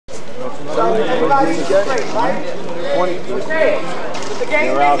everybody straight, right? 22. Okay. The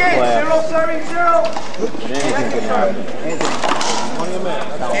game begins. 0 serving 0. Anything can happen. Anthony. 20 a minute.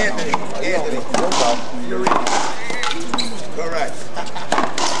 Anthony. You're in. Correct.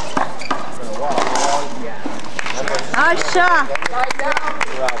 Asha.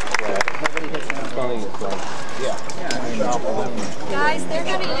 Guys, they're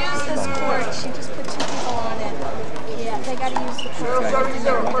going to use this court. She just put 2 people on it. Yeah, they got to use the court. 0 serving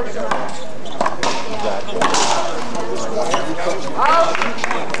 0. First serve. Out.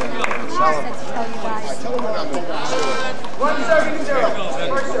 Let's tell you guys. 1 serving 0.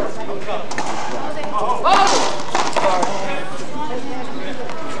 First serve.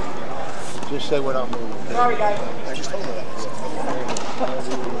 Just say what I'm moving. Sorry, guys. I just told her that.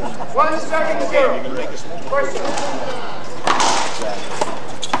 1 serving 0. First serve.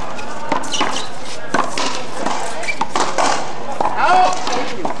 Out.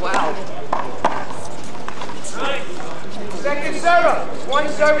 Wow. Second server. 1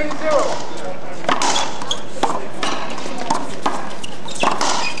 serving 0.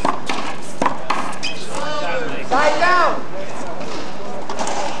 Side down.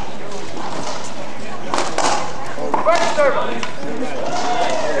 First server.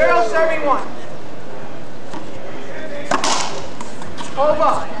 0 serving 1.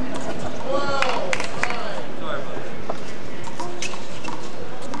 Over.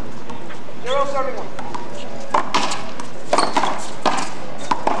 Zero serving 1.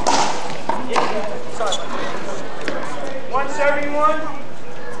 Sorry. 1 serving 1.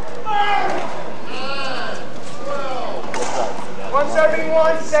 1 serving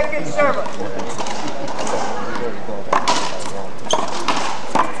 1. Second server.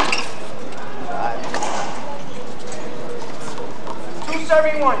 2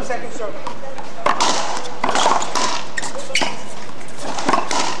 serving 1. Second server.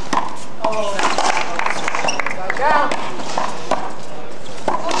 Down.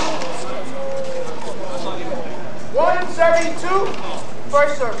 1 serving 2.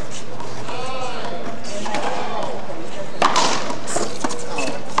 First serve.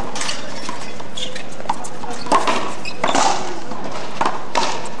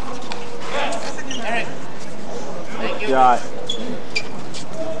 Got.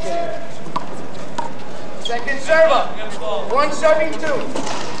 Second server. 1 serving 2.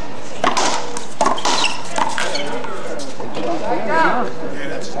 Right down.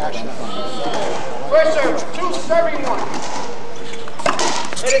 First serve. 2 serving 1.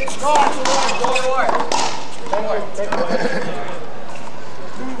 Hit it hard. Don't worry. Don't worry. Don't worry.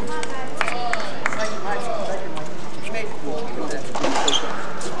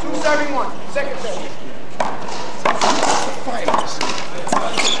 2 serving 1. Second serve.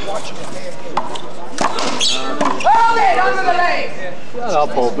 Hold it under the leg. Shut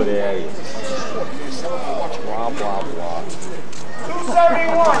up over there. Blah, blah, blah. 2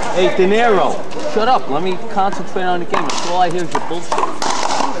 serving 1. Hey, De Niro, shut up. Let me concentrate on the game. That's all I hear is your bullshit.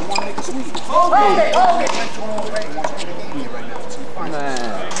 Hold it. Hold it.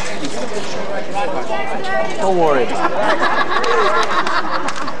 Man. Don't worry about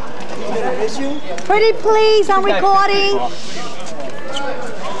it. Pretty please, I'm recording.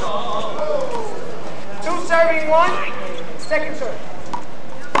 2 serving 1. Second serve.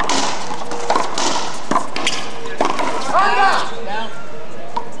 Under.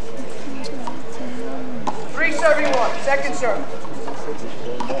 3 serving 1. Second serve.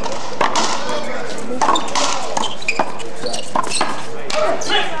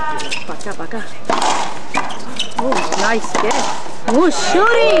 Baca. Oh, nice get. Oh,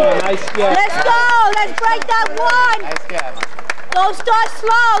 shooting. Nice get. Let's go. Let's break that 1. Nice get. Don't start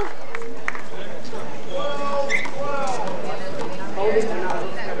slow.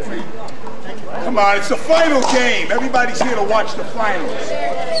 Come on, it's the final game. Everybody's here to watch the finals.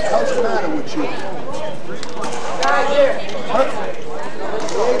 What's the matter with you?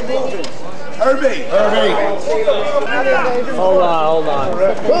 Herbie. Hold on.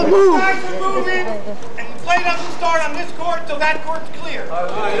 Guys are moving, and play doesn't start on this court till that court's clear. Okay.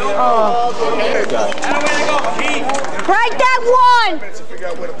 That way to go, Pete. Break that 1. Minutes to figure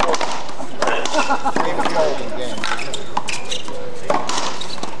out where the ball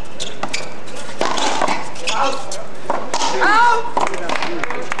Out.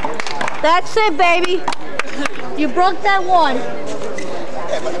 That's it, baby. You broke that 1.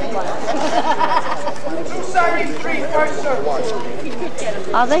 2 serving 3. First serve.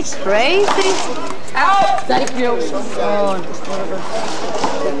 Are they crazy? Out. Thank you. 2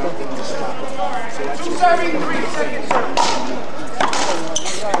 serving 3. Second serve.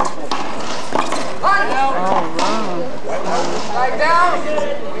 Right down. Right down.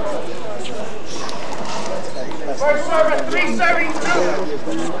 First serve at 3 serving 2.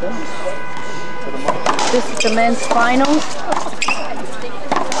 This is the men's finals.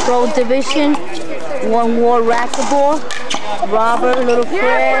 Pro division. One war racquetball. Robert, Little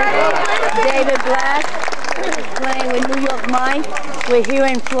Fred, David Black playing with New York Mike. We're here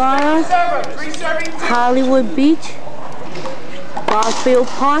in Florida. Hollywood Beach. Garfield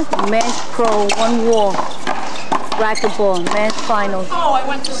Park. Men's pro. One war racquetball. Men's finals. Oh, I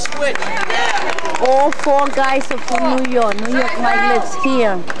went to switch. All 4 guys are from New York. New York Mike lives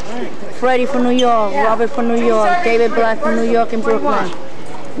here. Freddie from New York, Robert from New York, David Black from New York and Brooklyn.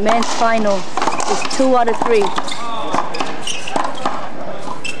 Men's final is 2 out of 3.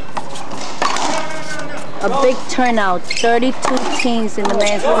 A big turnout, 32 teams in the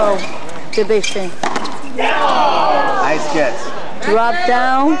men's pro division. Nice catch. Drop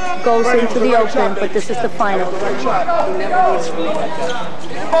down, goes into the open, but this is the final.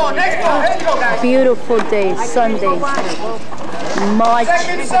 Beautiful day, Sunday, March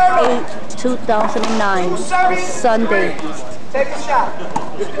 8, 2009, Sunday. Take a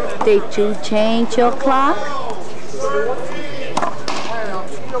shot. Did you change your clock?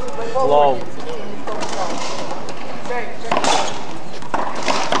 Low.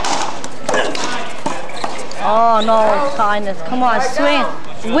 Oh no, kindness. Come on, swing.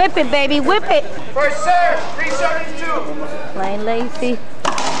 Whip it, baby, whip it. First serve, 3 serving 2. Playing lazy.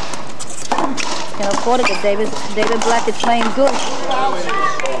 Can't afford it because David Black is playing good.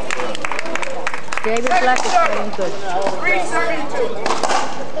 David Black is playing good. 3 serving 2.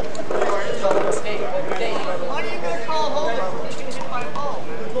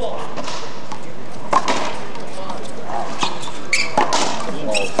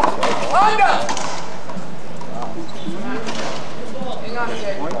 Under! Hang on a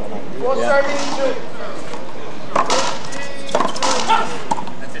second. 4 serving 2.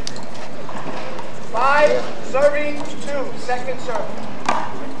 5 serving 2. Second serve.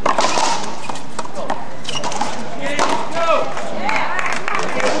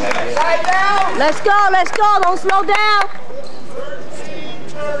 Side down. Let's go, don't slow down.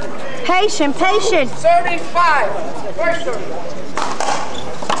 Patient, patient. Serving 5. First serve.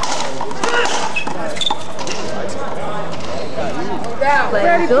 Down.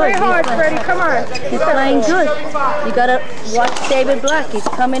 Playing good. Play hard, Freddie. Come on. He's playing good. You gotta watch David Black. He's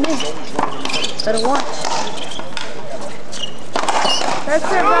coming in. Gotta watch. That's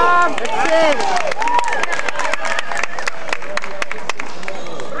it, Rob. That's it.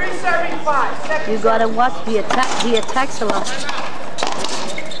 3 serving 5. Second You gotta watch. He attacks a lot.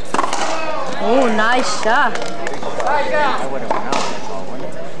 Oh, nice shot. side down.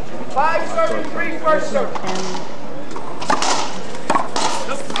 5 serving 3. First serve. And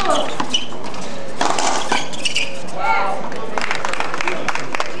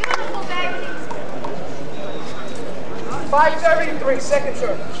 5 serving 3. Second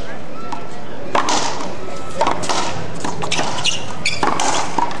serve.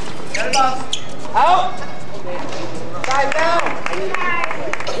 Out. Side down.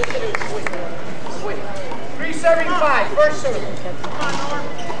 3 serving 5. First serve.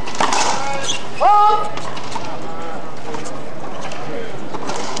 Hold.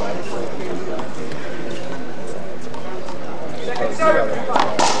 Second serve.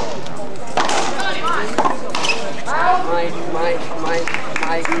 Out.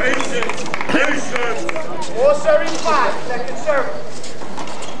 Patience. 4 serving 5. Second serve.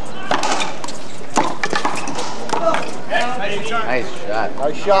 Nice shot.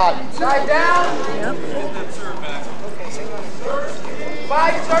 Nice shot. Side down.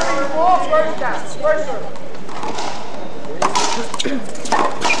 5 serving 4. First down. First serve.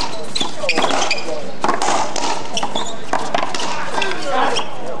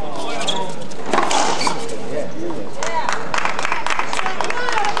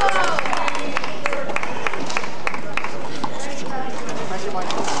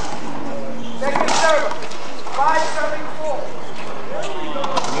 Second serve. 5 serving 4.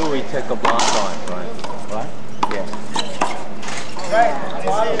 Knew we took a block on, right? What? Yeah.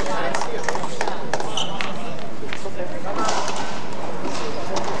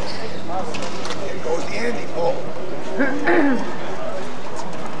 Here goes Andy, Paul.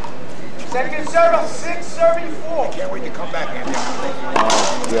 Second serve. 6 serving 4. Can't wait to come back, Andy.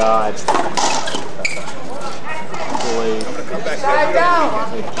 Oh, God. Boy, Come back. Side down.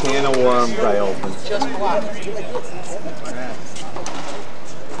 a can of worms I opened.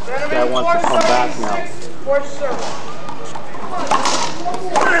 Guy wants to come back now. Fourth serve.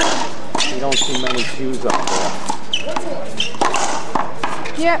 You don't see many shoes up there.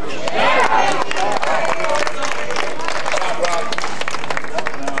 Yep.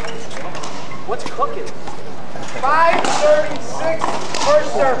 What's cooking? 5:36, first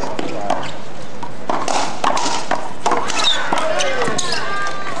serve.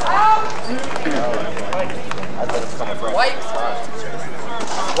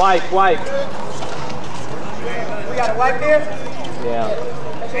 Wipe. We got a wipe here? Yeah.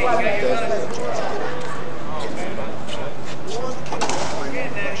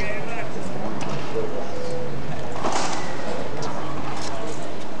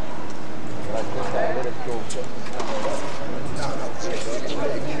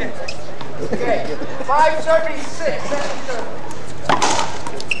 Okay, 5:36, second serve.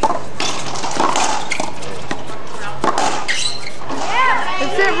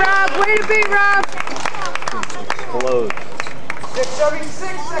 That's it, Rob. Way to be, Rob. Explode.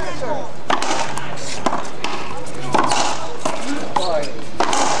 6:36, second serve.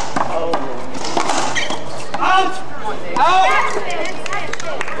 Out!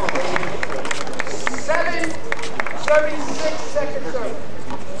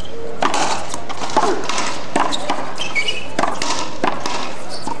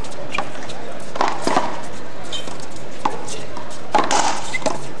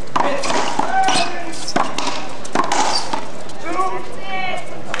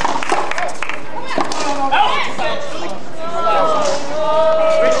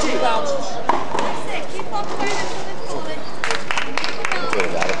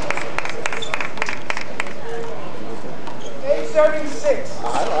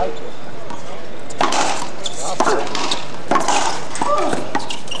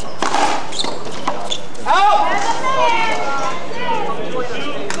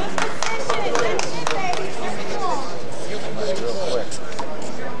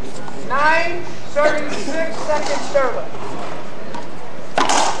 7:36, second serve.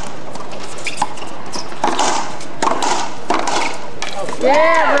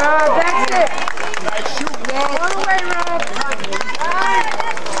 Yeah, Rob, that's it. Nice shoot, Rob. All the way, Rob.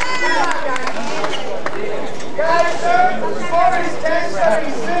 Guys, sir, score is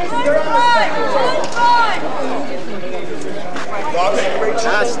 10:36. You're on the second serve. Rob, great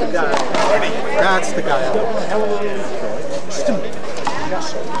shot. That's the guy. That's the guy.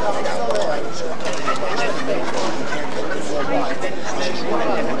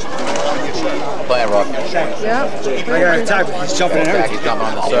 Playing rough. Yep. I got a type. He's jumping in everything. He's jumping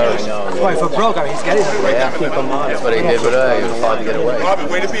on the serve. Boy, if it broke, I mean, he's got it. Yeah, keep him on. That's what he did with her. He was hard to get away. Robin,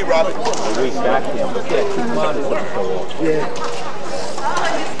 way to be, Robin. Reach back to him. Yeah, keep him on. Yeah.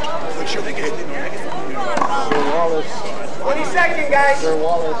 Good shoot. 20 seconds, guys.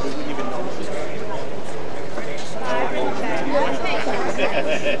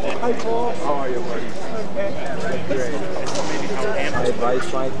 Hi, Paul. How are you, buddy? Great. My advice,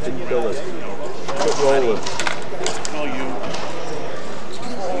 Mike, to kill it. Quit rolling.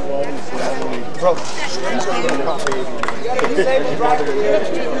 Bro.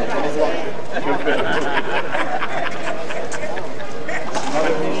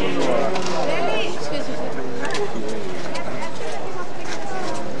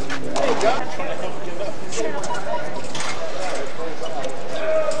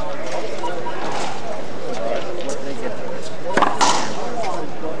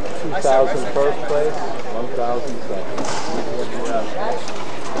 First place, 1,000 second.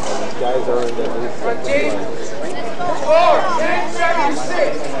 These guys earned at least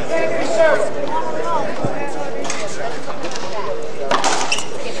 10:76. Second serve.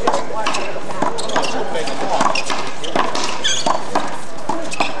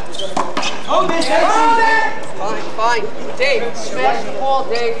 Hold it! Fine. Dave, smash the ball,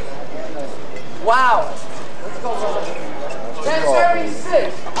 Dave. Wow. Let's go, brother.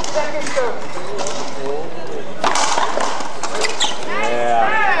 10:76. Second serve.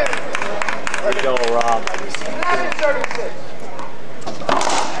 Yeah. There you go, Rob. 11:36.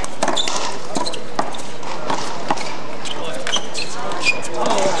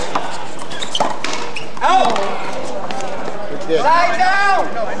 Out! Side down!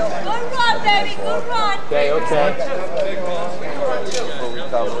 Good run, baby, good run. Okay.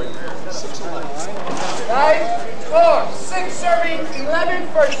 9-4. 6 serving, 11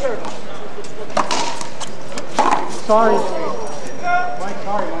 first serve. Sorry.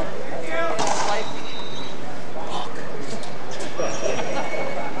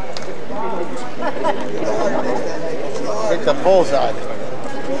 It's a bullseye.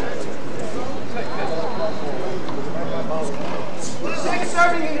 6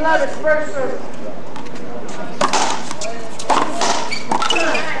 serving, 11 first serve.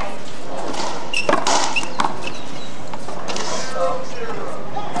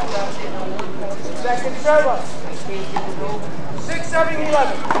 Second server. 6 serving,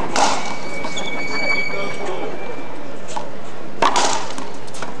 11.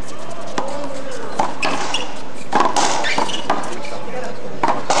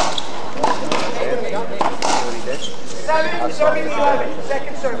 7, serving 11.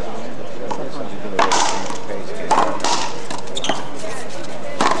 Second service.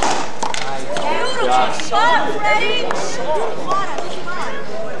 Ready?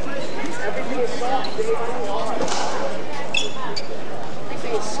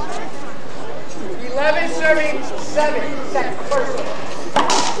 11 serving 7. Second first.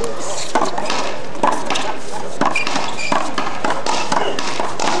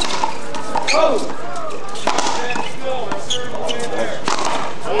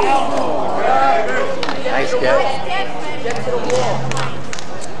 Nice catch. Get to the wall.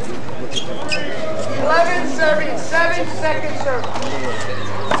 11 serving 7. Second service.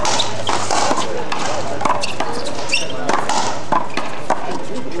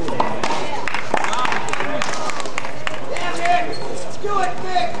 Do it,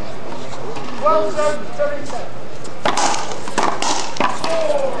 Nick! 12 serving 7.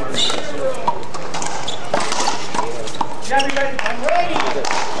 Everybody, I'm ready!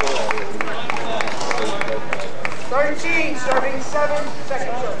 13 serving 7.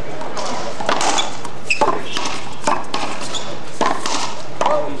 Second service.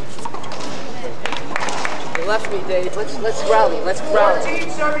 You left me, Dave. Let's rally. Let's rally.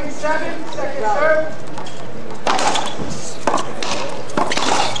 14 serving 7. Second serve.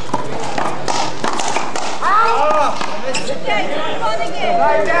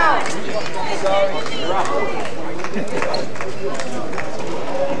 Right down.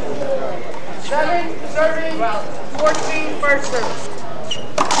 7 serving 14 first service.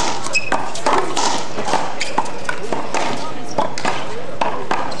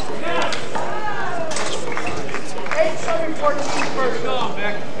 8 serving 14 first service.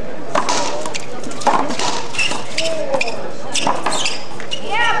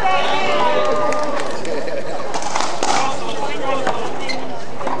 Yeah, baby.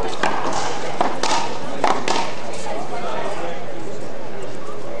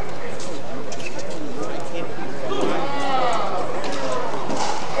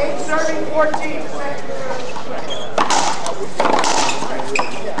 Serving 14.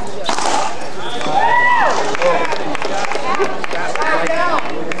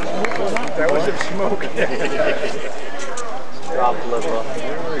 That was some smoke. Drop liver.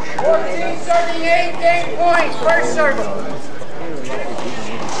 14-38, game point. First service.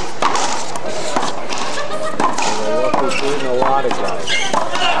 We're doing a lot of guys.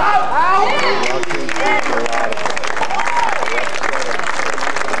 Out.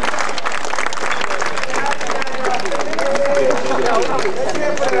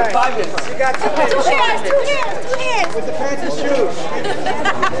 5 minutes. You got 2 minutes. 2 hands. With the fancy shoes.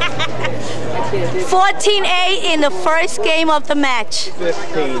 14-8 in the first game of the match.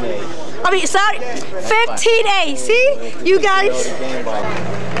 15-8. I mean, sorry, 15-8. See, you guys.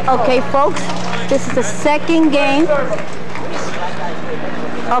 Okay, folks, this is the second game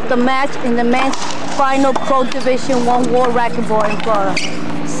of the match in the men's final Pro Division 1 World Racquetball in Florida.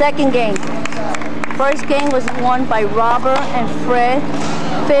 Second game. First game was won by Robert and Fred,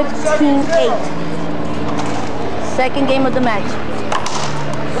 15-8. Second game of the match.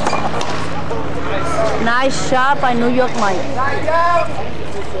 Nice shot by New York Mike.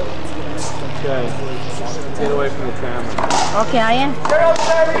 Okay. Get away from the camera. Okay, I am.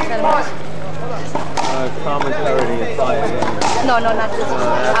 Commentary inside. No, not this.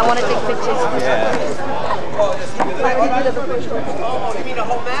 I want to take pictures. Yeah. You mean the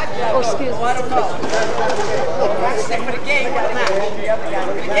whole match? Oh, excuse me. Stick for the game, for the match. For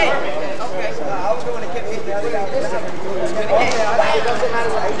the game. Okay. I was going to keep it. For the game. It doesn't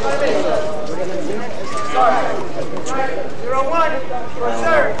matter what Sorry. 0-1. For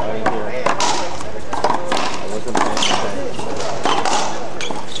serve. I wasn't paying attention.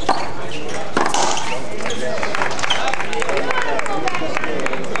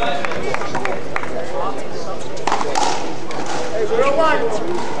 Hey, 0-1.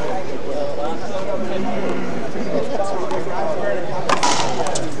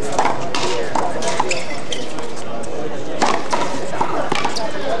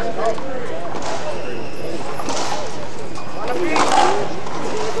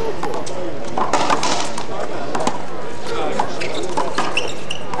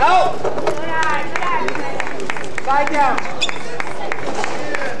 Out! Side down.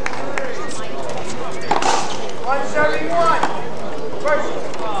 171. First.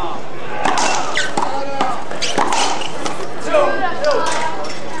 2.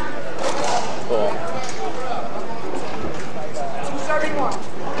 Cool. 271.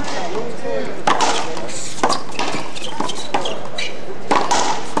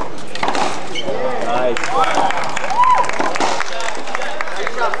 Nice.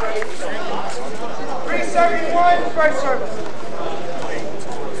 371. First serve.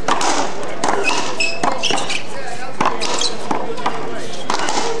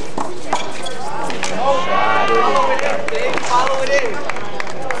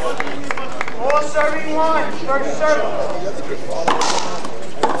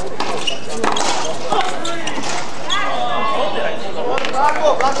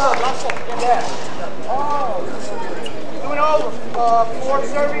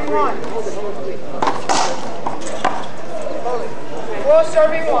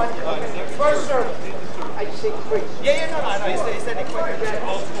 serving one. First serve. I just say three. Yeah, no. He said it quicker.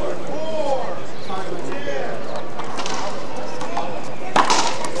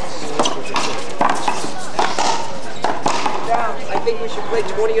 I think we should play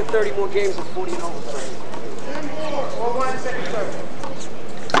 20 or 30 more games of 40 and over. Or one second serve.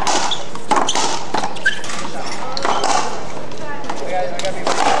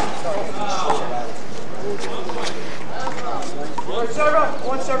 First server,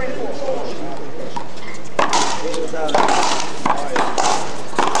 one serving four.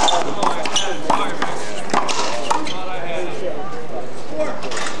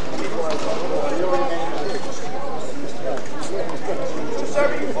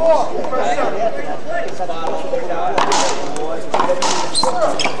 Serving four. First serve.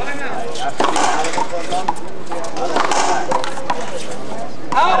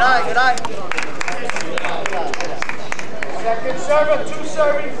 Good eye. Second server, two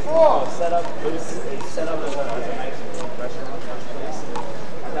serving four. Set up as a nice impression.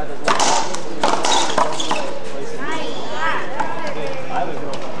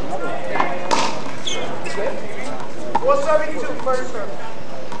 Four serving two. First serve.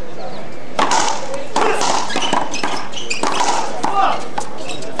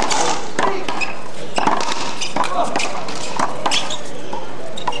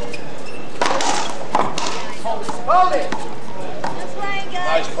 Hold it.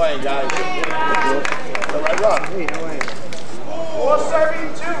 Nice playing, guys. Right up. Four serving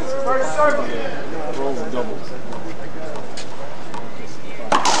two. First serve. Rolls and doubles.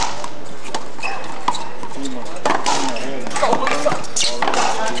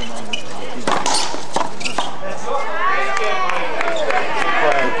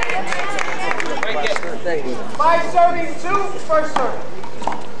 Five serving two. First serve.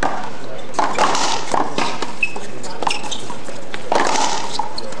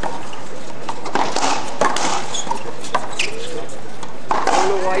 I don't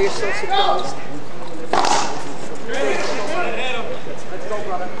know why you're so surprised. Let's go,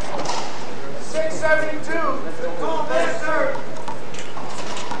 brother. 672. First serve.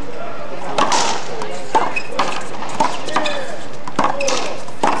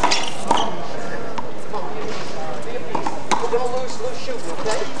 We're going to lose shooting,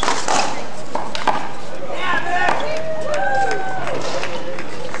 okay?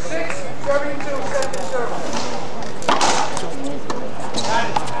 672. Second serve.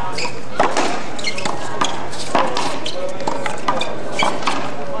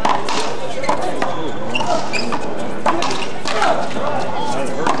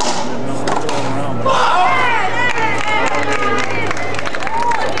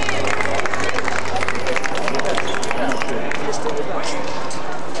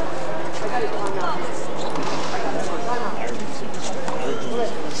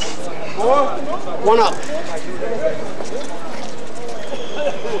 One up.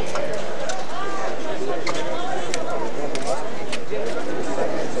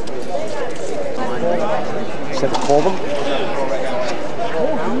 Set to call them.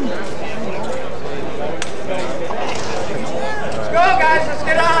 Let's go, guys. Let's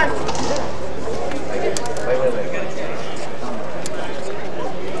get on. Wait.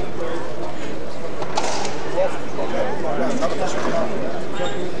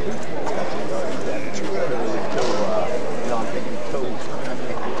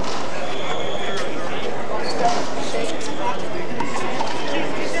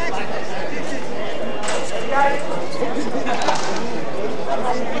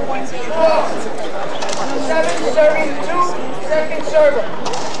 Seven serving two. Second server.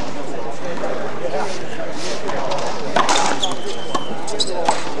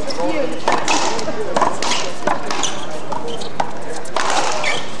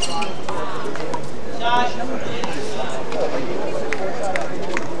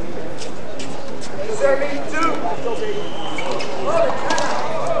 Serving two.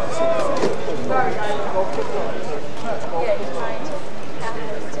 Sorry, guys. Yeah, he's trying to.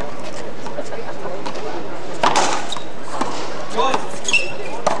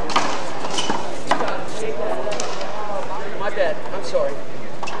 My bad. I'm sorry.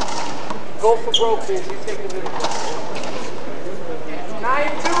 Go for broke, please. You take the middle.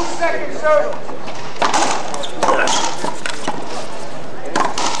 9-2, second serve.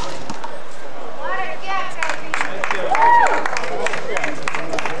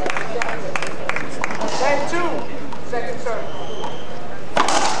 Second serve.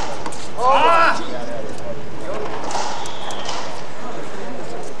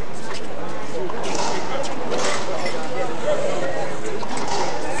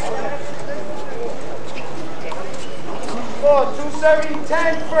 Four, 272.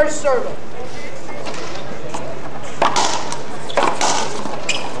 10, first server.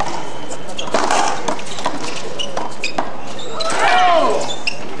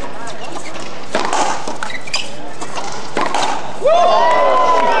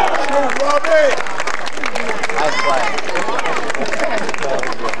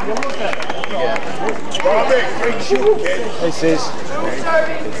 Great shoot, kid. Hey, sis.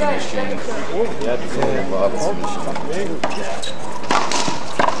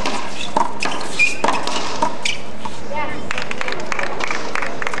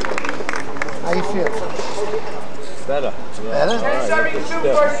 How you feel? Better. Better? 10 serving, 2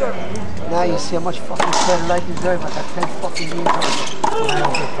 first server. Now you see how much fucking better I deserve. I got 10 fucking years on it. And I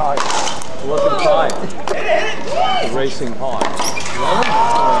don't get tired. It wasn't tired. Racing hard. Oh,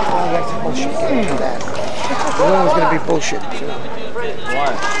 that's bullshit. Can't do that. There's always going to be bullshit. Why?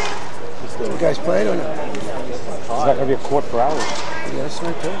 You guys playing or not? It's not going to be a court for hours. Yeah, that's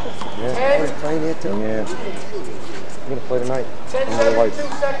right, too. Yeah. We're playing here, too. Yeah. I'm going to play tonight. 10 Under the serving, 2 lights.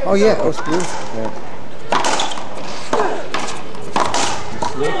 seconds. Oh, yeah. That's beautiful. Yeah.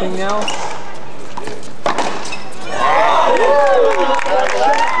 You sleeping now?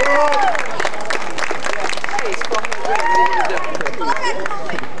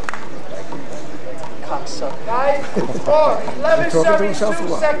 Guys, 4, 11 serving, 2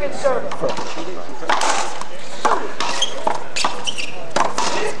 second server.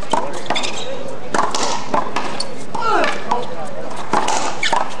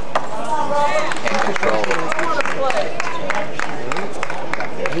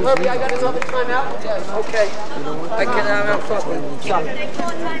 Herbie, I got another timeout? Yes. Okay. I can have out front with Chuck.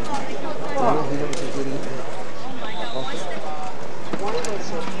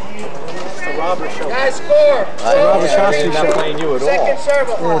 Guys, score. Robert Shaw's not playing you at all. Second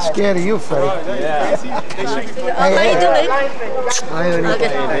server. Yeah, scared of you, Freddie. Yeah. Hey,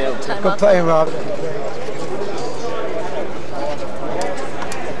 hey. Good play, Rob.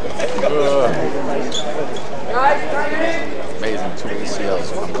 Amazing, 2 ACLs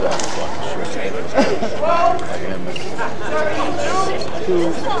comes out fucking shit.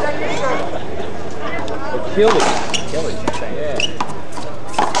 Achilles. Yeah.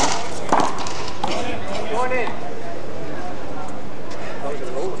 Going in.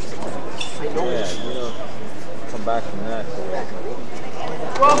 Yeah, you know, come back from that.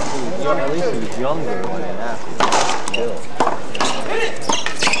 12, At least he was younger when it happened. Still.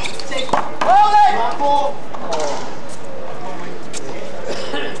 roll it!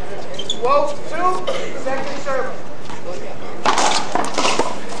 12, 2, second server.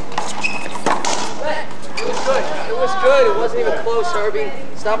 It was good. It was good. It wasn't even close, Herbie.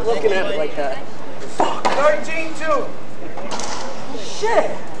 Stop looking at it like that. 13-2.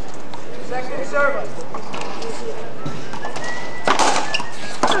 Shit. Second server.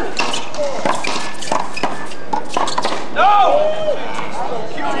 No!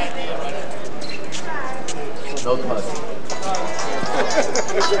 No touch.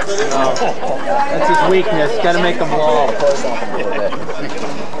 That's his weakness. Got to make him blow.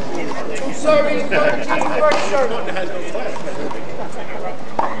 Serving 13, first server.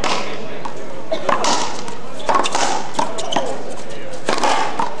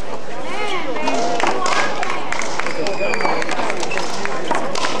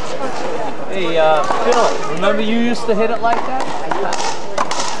 Hey, Phil, remember you used to hit it like that?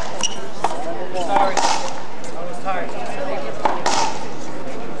 Sorry. I was tired.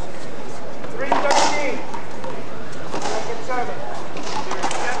 3-13. Second server.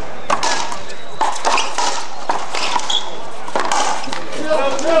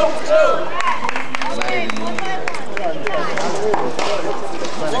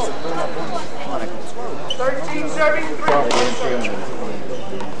 Serving 3. You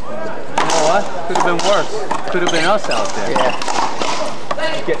know what? Could have been worse. Could have been us out there. Yeah.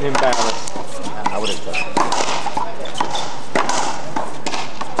 Getting embarrassed. I would have touched.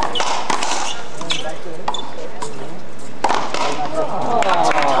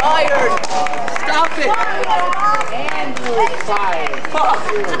 Tired. Stop it. Andrew's tired.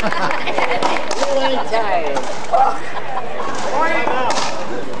 You ain't tired. Point.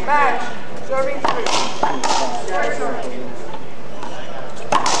 Match. Serving 3.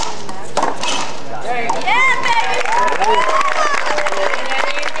 Hey. Yeah, baby!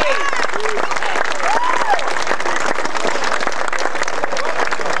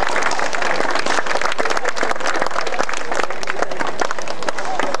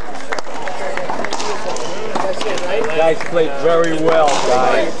 Guys, guys played very well,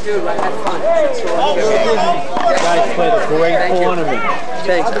 guys. Dude, I had fun. You guys played a great tournament.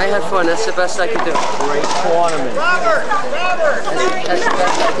 Thanks. I had fun. That's the best I could do. Great tournament. That's the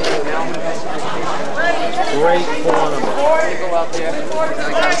best I could do now. Great tournament. I go out there. I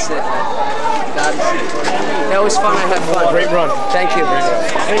gotta sit. Gotta sit. That was fun. I had fun. Great run. Thank you. I had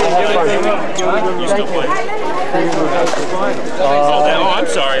fun. Thank you. Oh, I'm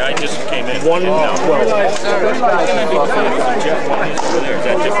sorry. I just came in. 1-12. Is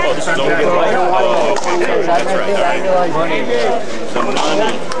that Jeff? Oh, this is over. Oh, okay. That's right. All right. So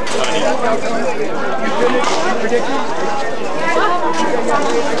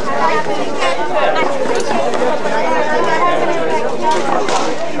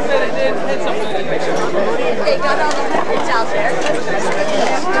They got all the records out there.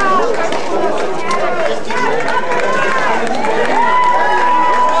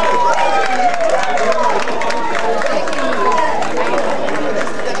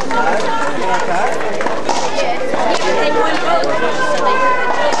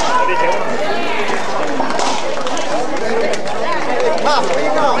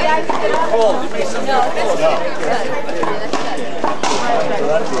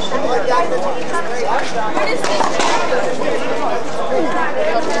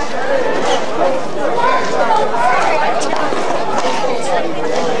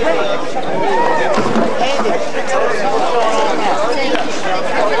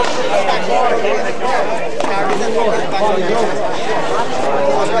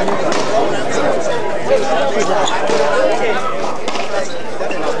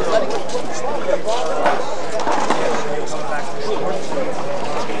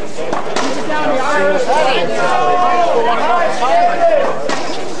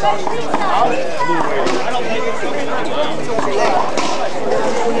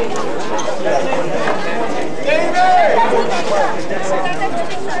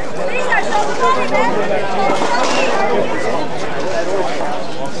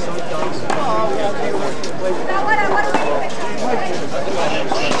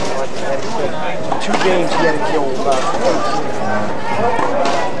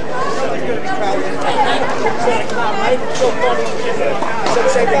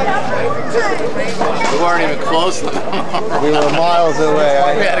 We weren't even close. We were miles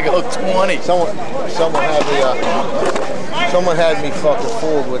away. We had to go 20. Someone had me fucking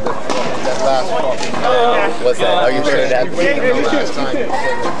fooled with that last fucking. What's that? Oh, you should have had the last time.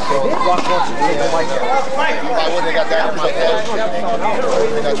 I wouldn't have got that in my head.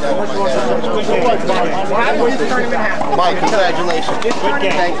 Mike, congratulations.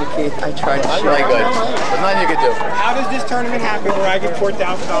 Thank you, Keith. I tried to Really good. There's nothing you could do. How does this tournament happen where I get $4,000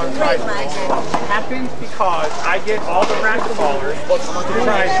 prize? Happens because I get all the bracket ballers to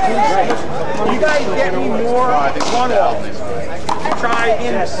try. You guys get me more one-offs to try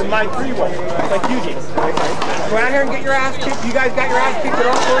in my three-way, like you did. Go out here and get your ass kicked. You guys got your ass kicked at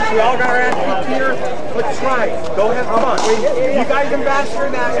all sorts. We all got our ass kicked here. Let's try it. Go have fun. You guys ambassador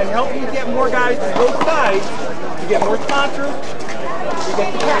that and help me get more guys to both sides. You get more sponsors. You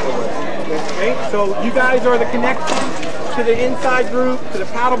get the package. Okay? So you guys are the connection to the inside group, to the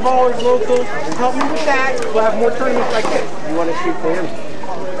paddle ballers local. Help me with that. We'll have more tournaments like this. You want to shoot for him?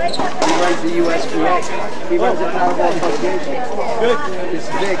 He runs the USPA. He runs the Paddleball Association. Good. This is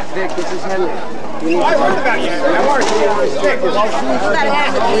Vic. Vic, this is Henry. Oh, I heard about you. How are you? Vic,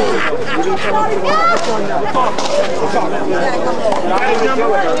 You can come up with We'll talk.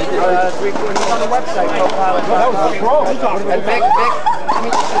 He's on the website profile as well. We'll talk. And Vic, let me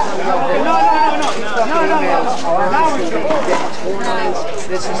just say something about Vic. No.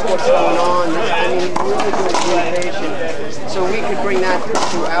 This is what's going on. I mean, really good communication. So we could bring that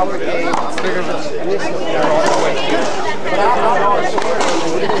to our game. Initially, but I'll support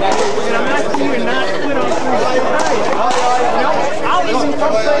you. And I'm not seeing you not split on three sides. I'll even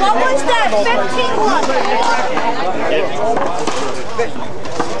come play. What was that? 15-1.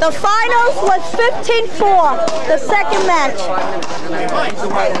 The finals was 15-4, the second match.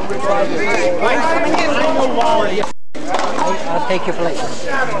 I'll take your place.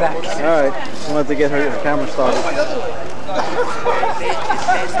 Back. All right. We'll have to get her camera started.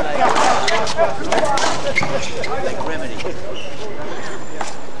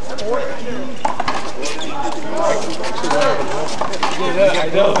 I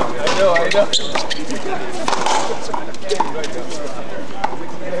know.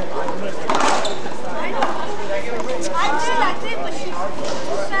 I did, but she's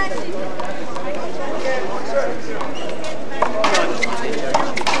fast.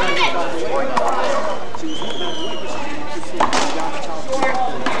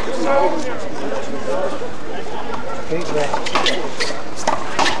 Okay,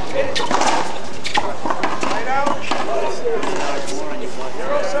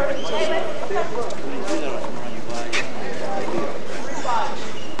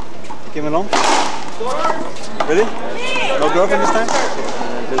 Came along? Really? No girlfriend this time?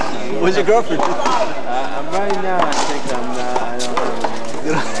 Where's your girlfriend? Right now, I think I'm not. I don't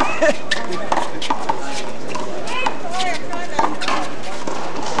have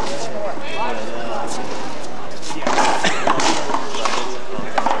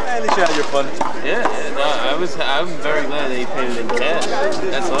At least you had your fun. Yeah, no, I'm very glad that he paid it in cash.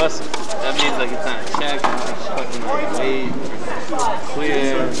 That's awesome. That means like it's not a check, it's like fucking like weight,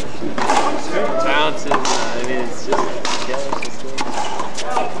 clear, bounces. I mean, it's just cash.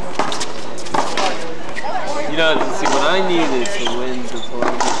 You know, see, what I needed to win the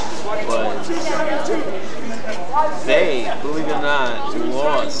tournament was they, believe it or not,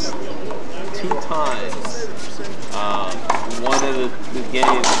 lost 2 times. One of the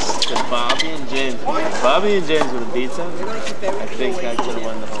games to Bobby and James. Bobby and James would have beat them. I think I could have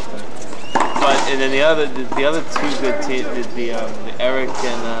won the whole thing. But and then the other 2 good teams, the Eric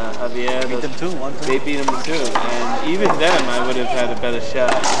and Javier. Beat them too. They beat them too, and even them, I would have had a better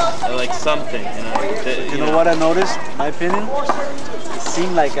shot at like something. You know what I noticed? My opinion. It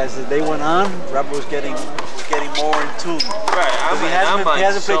seemed like as the day went on, Robert was getting more in tune. Right. He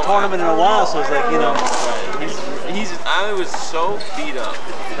hasn't played tournament in a while, so it's like, you know. Right. I was so beat up. I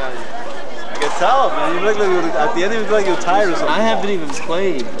can tell, man. You look like at the end, you look like you're tired or something. I haven't even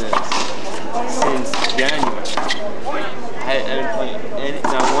played this since January. I didn't play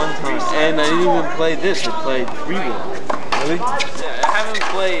not one time, and I didn't even play this. I played 3 more. Really? Yeah, I haven't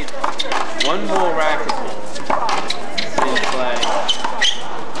played one more racquetball since like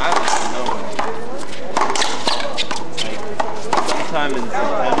I don't know, like sometime in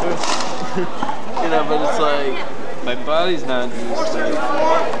September. You know, but it's like my body's not used to it,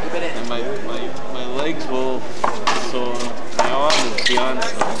 and my legs will sore, my arm is beyond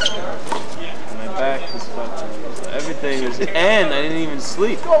sore, and my back is fucking. Everything is, and I didn't even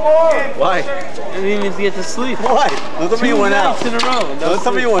sleep. Why? I didn't even get to sleep. Why? Don't tell me you went out. 2 nights in a row. Don't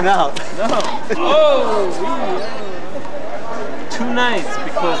tell me you went out. No. Oh, 2 nights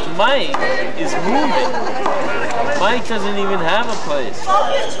because Mike is moving. Mike doesn't even have a place.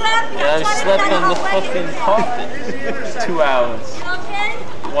 And I slept on the fucking carpet 2 hours.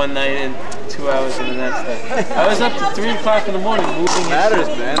 One night and 2 hours in the next day. I was up to 3 o'clock in the morning moving. It matters,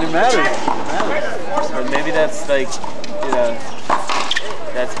 man. It matters. Or maybe that's like, you know,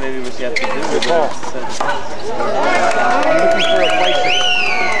 that's maybe what you have to do with it. I'm looking for a place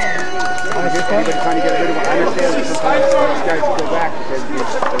everybody trying to get rid of it. I understand that sometimes these guys go back because they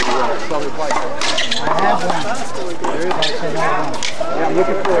sell their place. I have one. There is? Yeah, I'm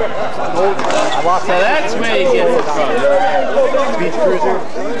looking for an old. I lost so that's where you get it from. Beach cruiser.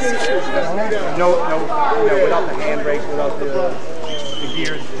 No, without the handbrakes, without the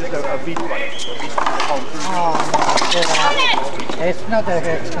gears, just a beach bike. Oh, no, it's not an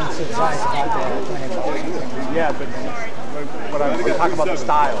expensive size, about $20. Yeah, but we're talking about the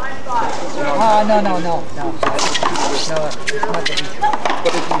style. Oh, no. No, it's not the beach bike.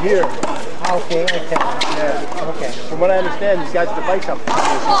 But it's here. Okay. Yeah. Okay. From what I understand, these guys with the bikes up here,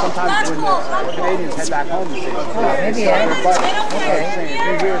 so sometimes when the Canadians head back home, they say, maybe their bike. Okay. If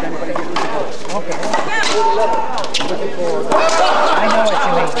you're here, then anybody gets into it. Okay. Looking for. I know what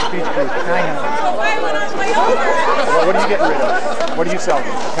you mean. Beach cruiser. I know. What are you getting rid of? What do you sell?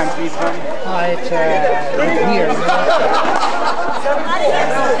 10 speed from? It's here. Something like that.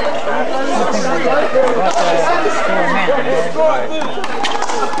 But for a man.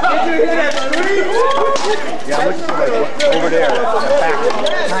 Yeah, I'm looking for like over there, back.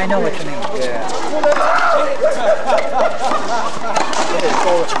 I know what you mean. Yeah.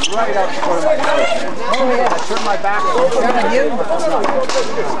 It's right out in front of my nose. Oh yeah. I turned my back. Telling you?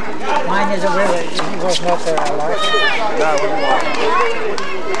 Mine is a really, he was not large. Yeah,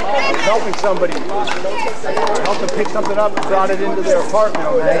 helping somebody, help them pick something up and brought it into their apartment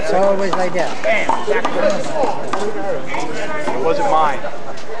over there. It's always like that. Bam! It wasn't mine.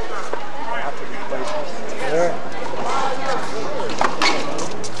 Sure.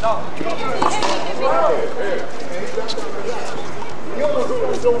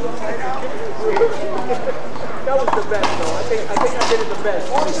 That was the best, though. I think I did it the best.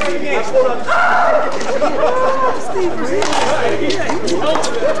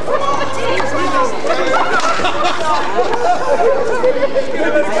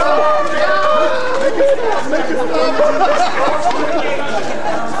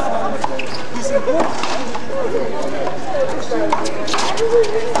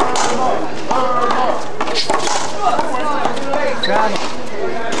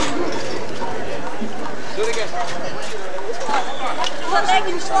 Do it again. One leg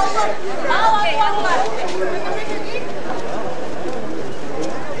and shoulder. One leg.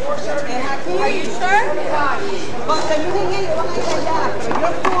 Are you sure? Cuando ayuden ellos van a ir allá, pero yo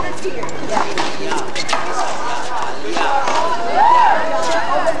puedo decir.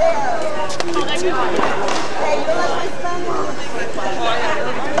 Over there. Hey, you like my son?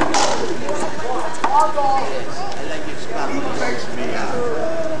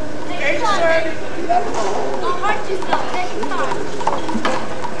 Don't hurt yourself. Take your time.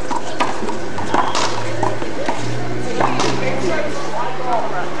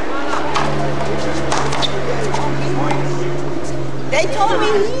 They told me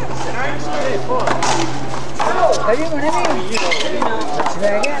here. Salut mon ami. Tu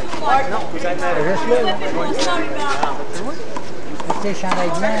vas regarder? Non, je suis là. C'était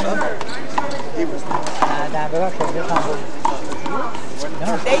chandail blanc là. Dans le bras, je faisais ton beau.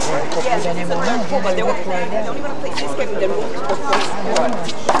 Non, je peux donner mon nom. But they were playing. They only want to play this game and then move to the first.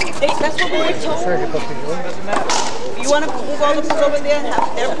 That's what we were told. You want to move all the pools over there and have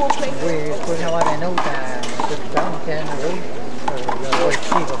their pool play? Oui, je peux en avoir un autre un peu plus tard, qui est un rouge. Le rouge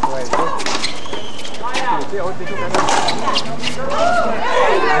ici va pouvoir jouer. L'anglais,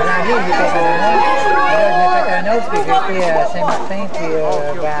 il était à la main. Là, je m'ai fait un autre, puis j'ai été à Saint-Martin, puis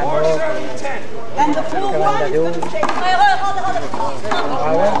Bama, puis Commandado.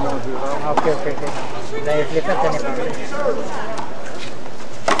 Ah ouais? Ok. Je l'ai fait l'année passée.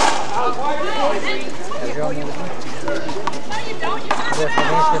 La journée aussi. Là, c'est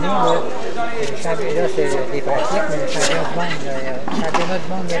bien fini, là. Là, c'est des pratiques, mais le championnat du monde, le championnat du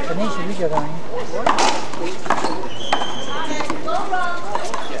monde bien fini, c'est lui qui a gagné.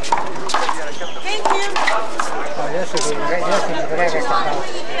 Thank you. Ah, là, c'est du vrai raquettage.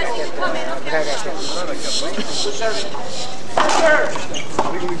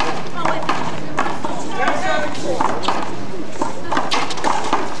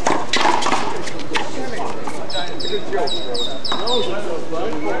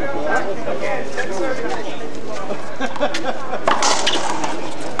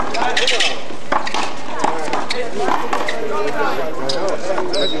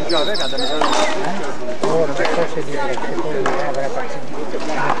 Vrai ça, c'est du vrai, c'est pas la vraie partie du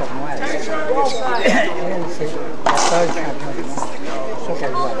tournoi. Elle, c'est la seule champion du monde. C'est ça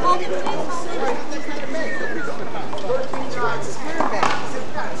qu'elle doit avoir.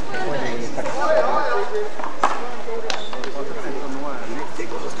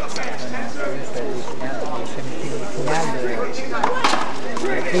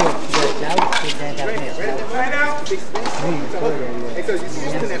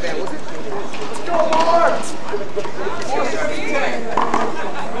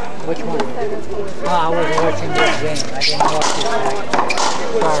 Which one? Oh, I was watching this game. I didn't watch this game.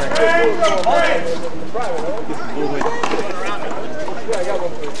 Sorry.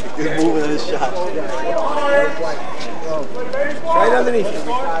 Good move in his shot. Right underneath.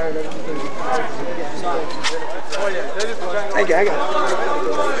 I got it.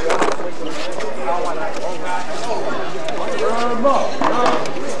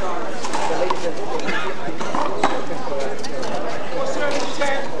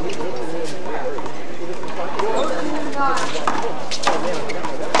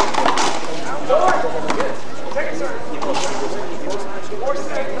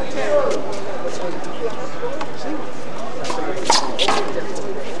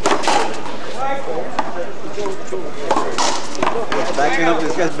 Backing up,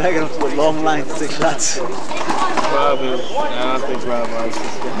 this guy's backing up to a long line to take shots. Probably. I don't think Rob likes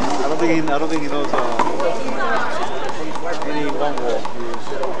this guy. I don't think he knows any one wall.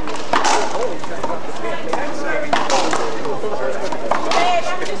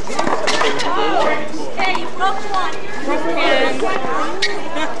 Hey, you broke one.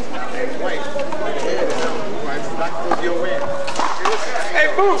 Hey,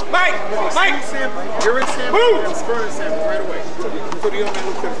 boo! Mike! You're in Sam. Boo! I'm spurring Sam right away. So the young man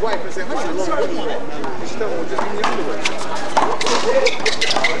looks at his wife and says, "What's your long foot on it?" And she told him, "Just in the underwear."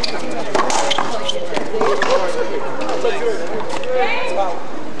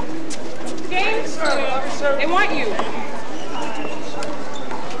 James, they want you.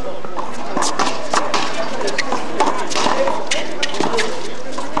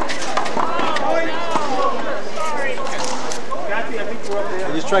 I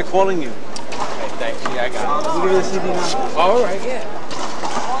just tried calling you. Hey, thanks. Yeah, I got it. Can you give me the CD now? All right, yeah.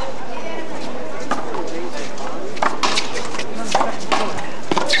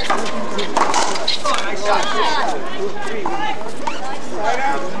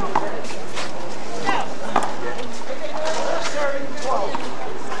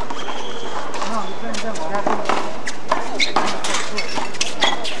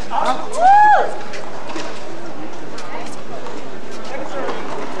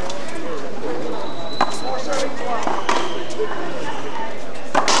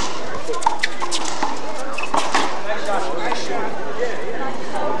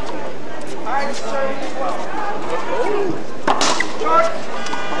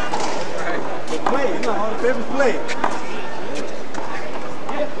 Play, you know, my favorite play.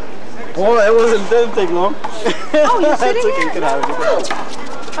 Oh, didn't take long. Oh, you're sitting okay, here? you can have it. You can have it.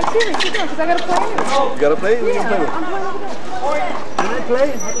 I'm serious, sit down, because I got to play. You gotta play? You can play with it. I'm playing over there. Can I play?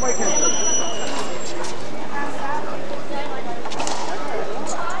 How come I can't play?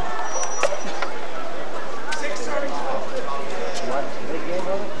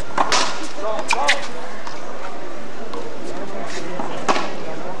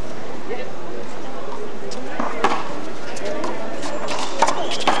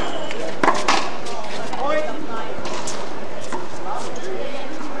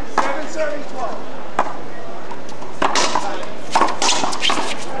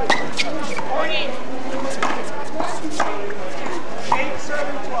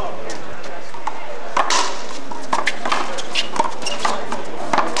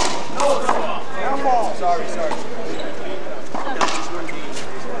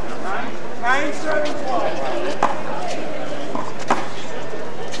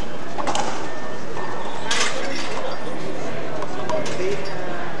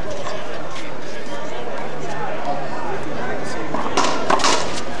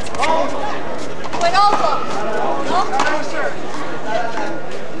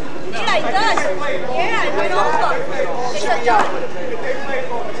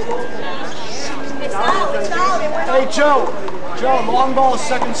 Hey, Joe, long ball is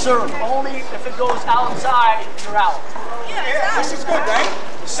second serve. Only if it goes outside, you're out. Yeah, this is good, right?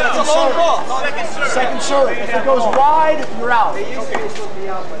 Second serve. Second serve. If it goes wide, you're out. It's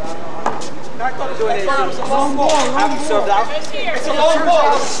a long ball. Have you served out? It's a long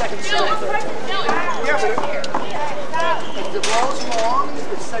ball. Second serve. Yeah, but If the ball is long,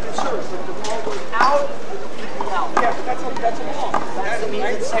 it's second serve. If the ball goes out, it's out. yeah, but that's a long. That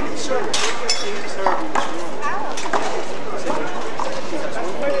means it's second serve.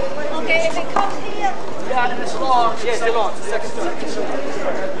 Okay, if it comes here. Yeah, and it's long. Yeah, it's long. It's second serve. Here,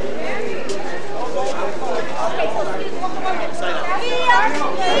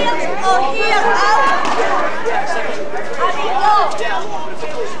 or here, out. Yeah, second serve. How do you go? Yeah, long. If it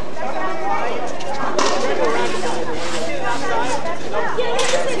goes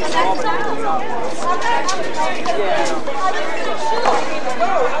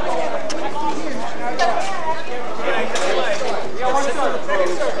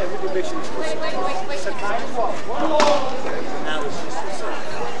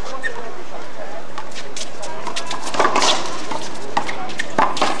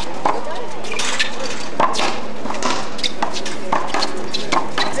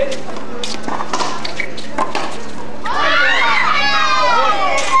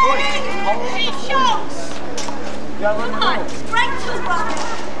Come on, straight to Robin.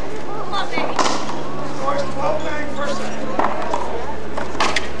 Come on, baby.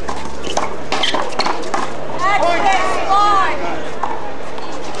 That's it, fine.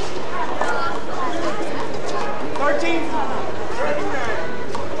 13.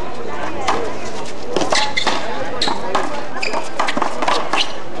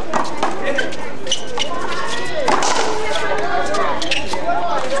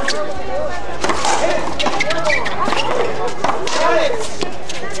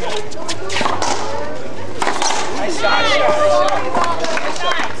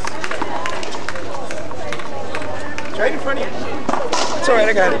 Right in front of you. It's all right,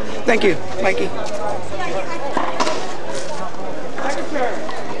 I got it. Thank you, Mikey.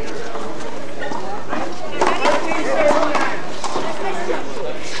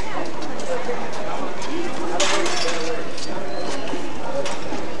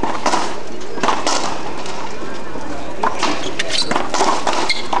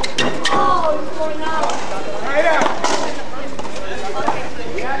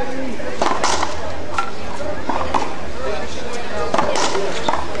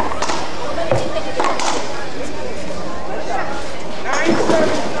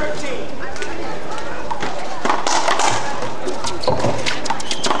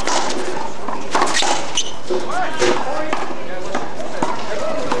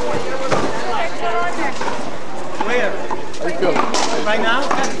 Right now?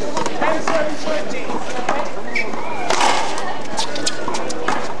 10-7-20.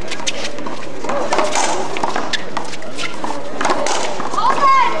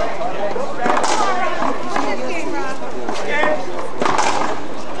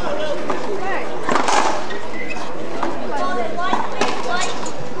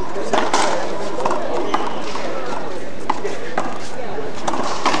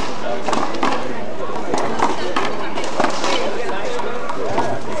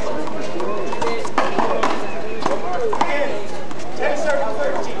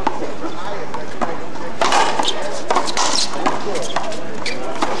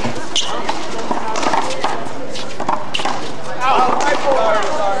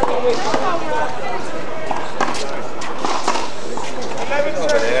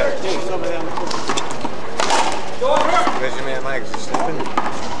 Max is sleeping.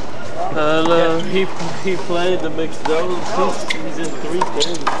 He played the mixed doubles. He's in 3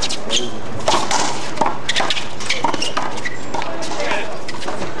 games.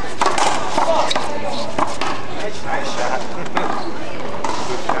 Nice shot.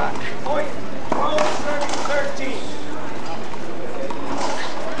 Good shot. Point 12-13.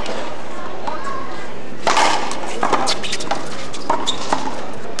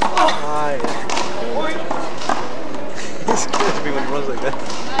 He scares me when he runs like that.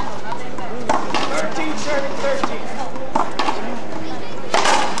 13, serving 13.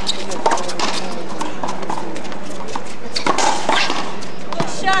 Good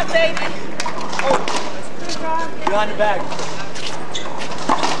shot, baby. Behind your back.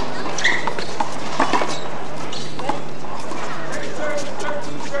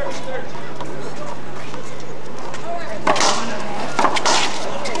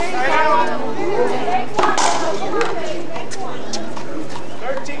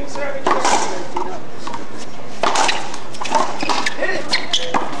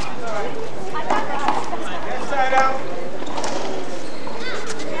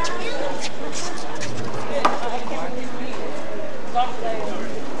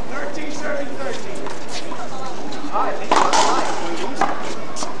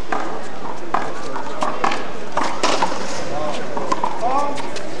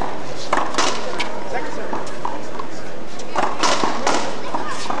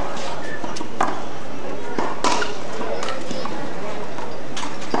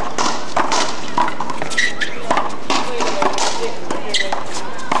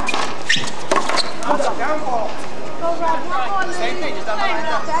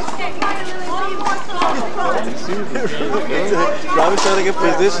 Robin's trying to get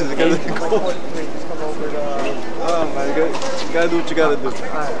positions because of the goal. Oh my god. You gotta do what you gotta do.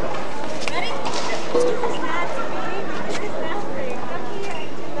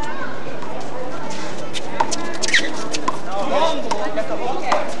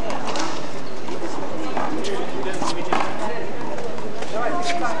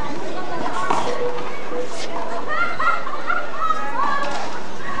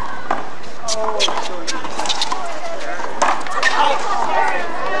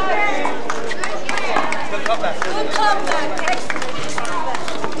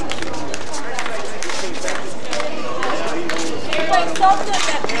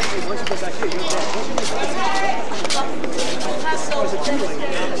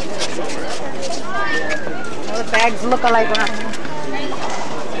 The bags look alike around here.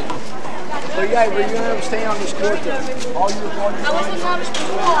 So yeah, but you're gonna stay on this court then. All your opponents.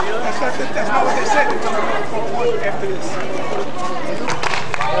 That's not what they said. They're going to go for 1 after this.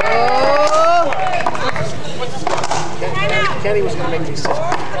 Kenny was gonna make me sick.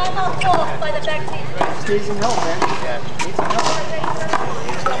 Needs some help, man. Yeah, needs some help.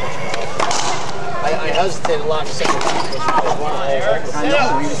 I hesitated a lot in the second half. I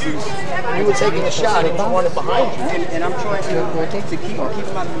know. You were taking a shot. He was running behind you. And I'm trying to keep him out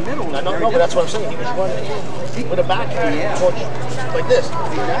of the middle. No, but that's what I'm saying. He was running with a backhand towards you. Like this.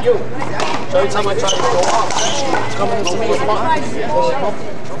 You. So every time I try to go up, he's coming into me with mine.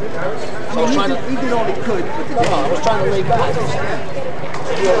 So he did all he could. I was trying to lay back.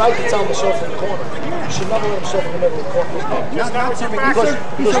 You were right to tell him to surf in the corner. You should never let him surf in the middle of the corner. Not serving because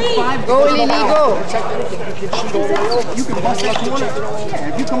he's a 5 Go, Lily, go. Protect anything. You can shoot all the way over. You can bust that corner.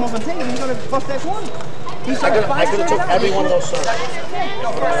 Yeah, if you come over and take him, you're going to bust that corner. I could have took every one of those serves.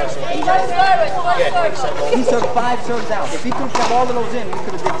 He served 5 serves out. If he could have shot all of those in, he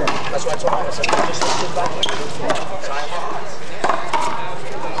could have did that. That's why I told him. I said, just sit back and tie him up.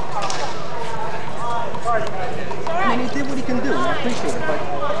 I mean, he did what he can do. I appreciate it, but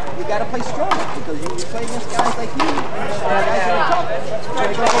you got to play strong because you play against guys like you, guys that are tough. So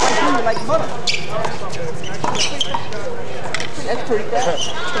they go right through you like butter. That's pretty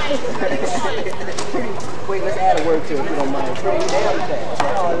fast. Wait, let's add a word to it if you don't mind. Pretty damn fast.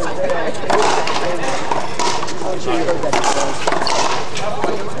 I'm sure you heard that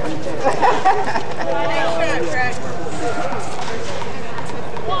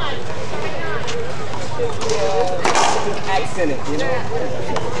accent it, you know?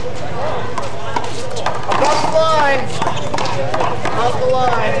 Above the line! Above the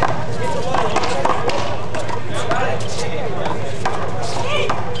line!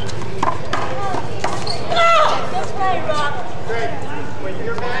 That's right, Rob. Great. When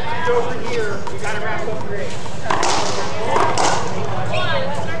your match is over here, you got to wrap up your 8.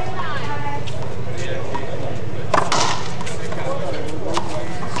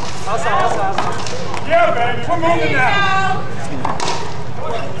 Outside. Yeah, baby, we're moving now.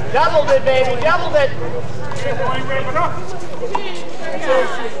 Doubled it, baby, doubled it.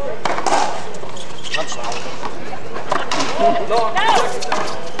 I'm sorry.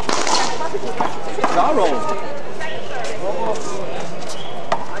 Zaro.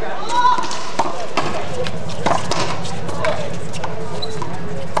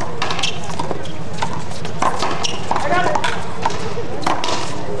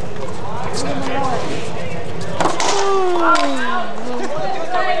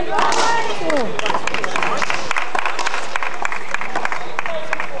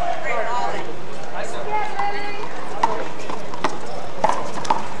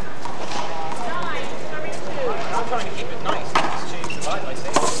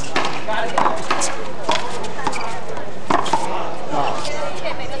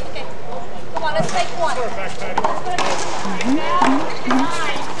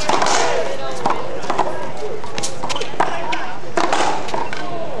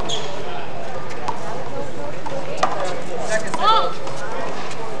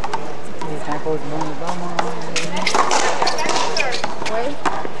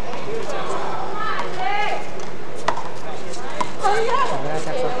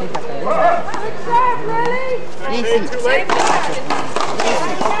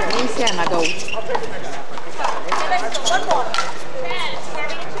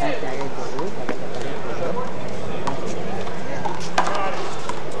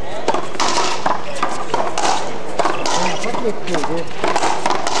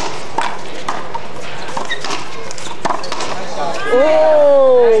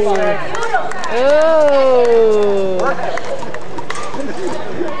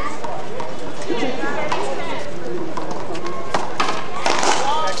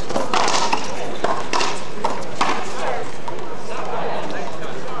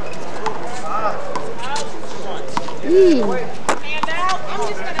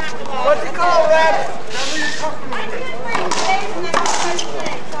 What's it called, Rap?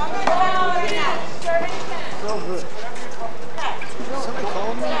 Somebody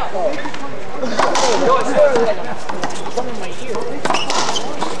called me? Something in my ear.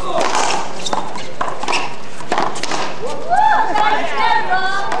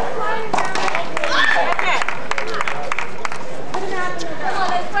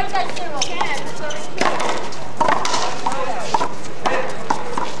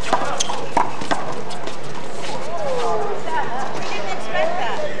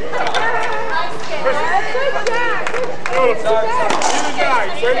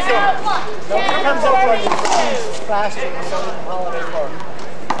 Comes up like faster than some holiday park.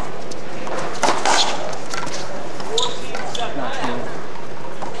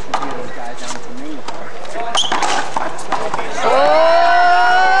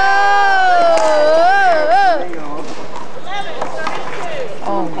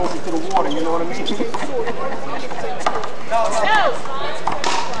 Oh, closer to the water, you know what I mean?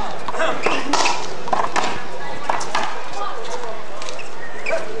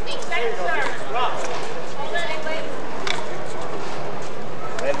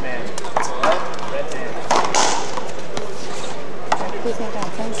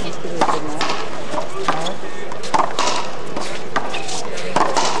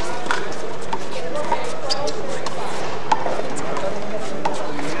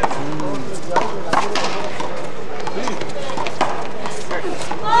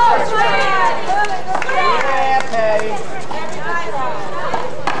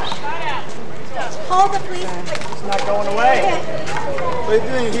 Hold it, please. It's not going away. What are you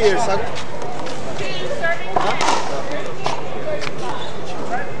doing here, son?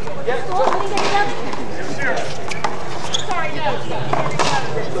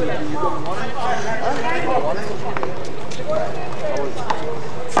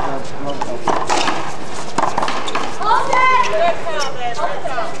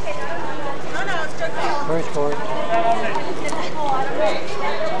 First court.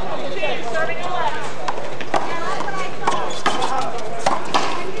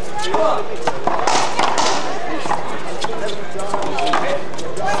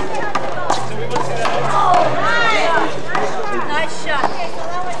 Nice shot.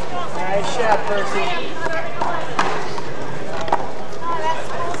 Nice shot, Percy.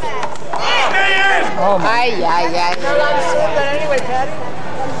 Oh my. Ay. You're allowed to serve that anyway, Patty.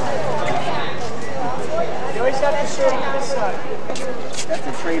 You always have to serve on this side. That's a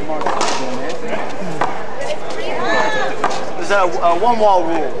trademark system, man. There's a one-wall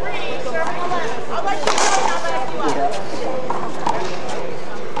rule. I'll let you go and I'll let you up.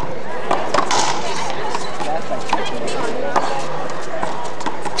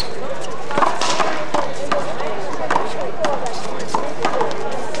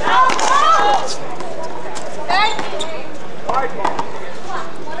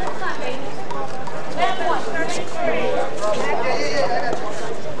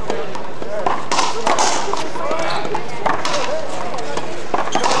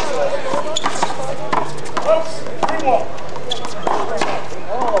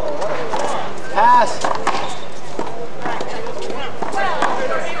 Pass.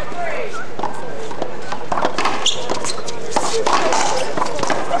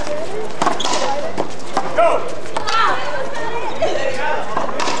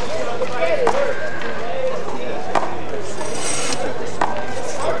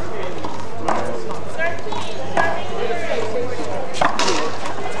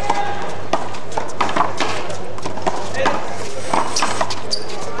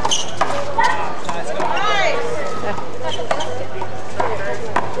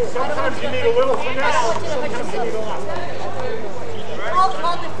 Sometimes you need a little finesse, sometimes you need a lot.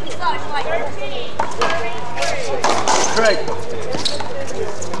 Craig.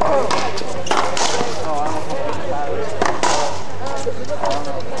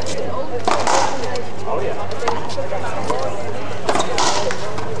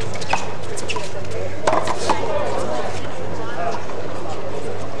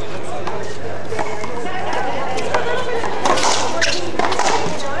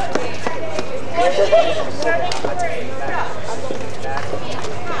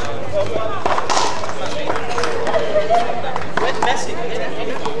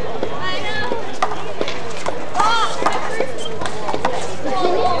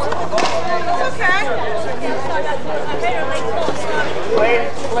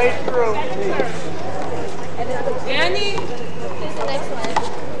 Play through. Danny.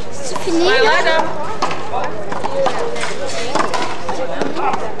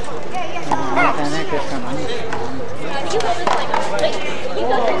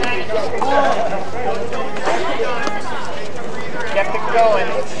 Get it going.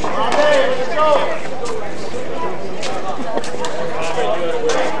 Let's go.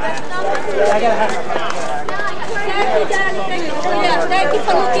 Thank you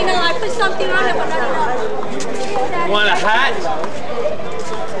for looking out. I put something on it, but I don't know. You want a hat?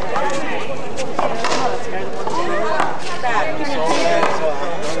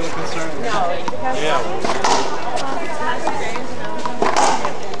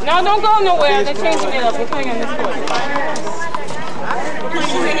 No, don't go nowhere. They're changing it up. We're playing on this court.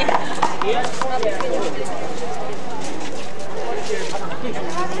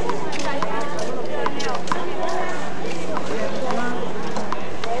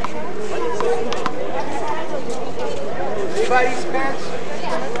 Anybody's pants?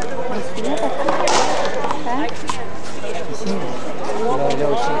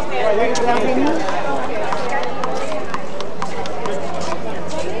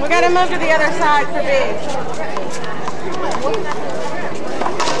 We gotta move to the other side for B.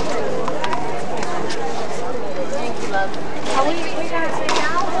 Thank you, love. Are we going to sit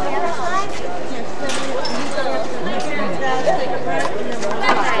down on the other side?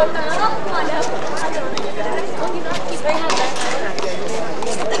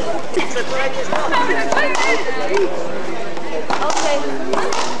 Okay.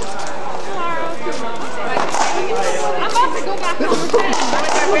 I'm about to go back home.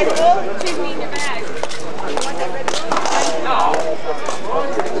 She's me in your bag.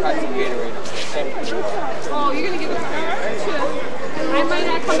 Oh, you're going to give it to her? Sure. I might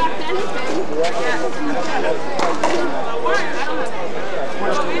not come back to anything.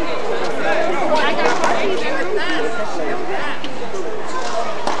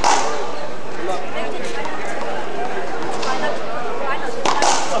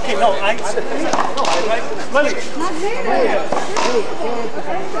 Okay, no, Lily.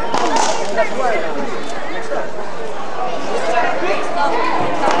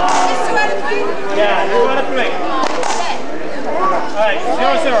 Yeah, you got it right. All right,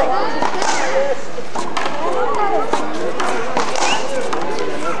 0-0.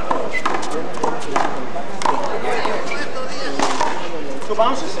 2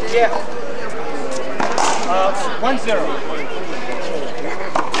 bounces? Yeah. 1-0.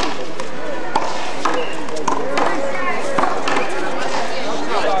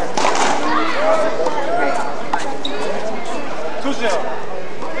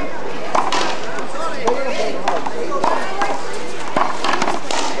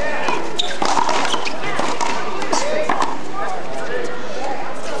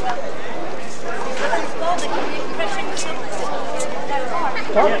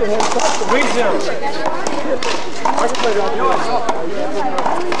 Talk to him, talk to him. 3-0.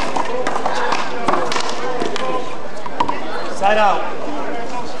 Side out.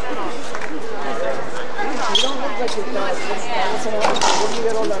 You don't look like you're done. When you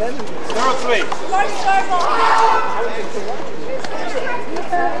get all that energy. 0-3.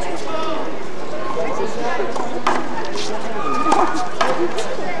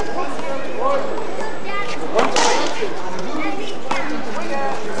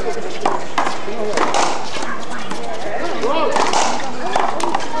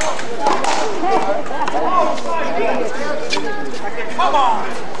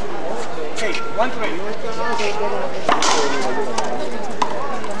 Okay, 1-3. This guy's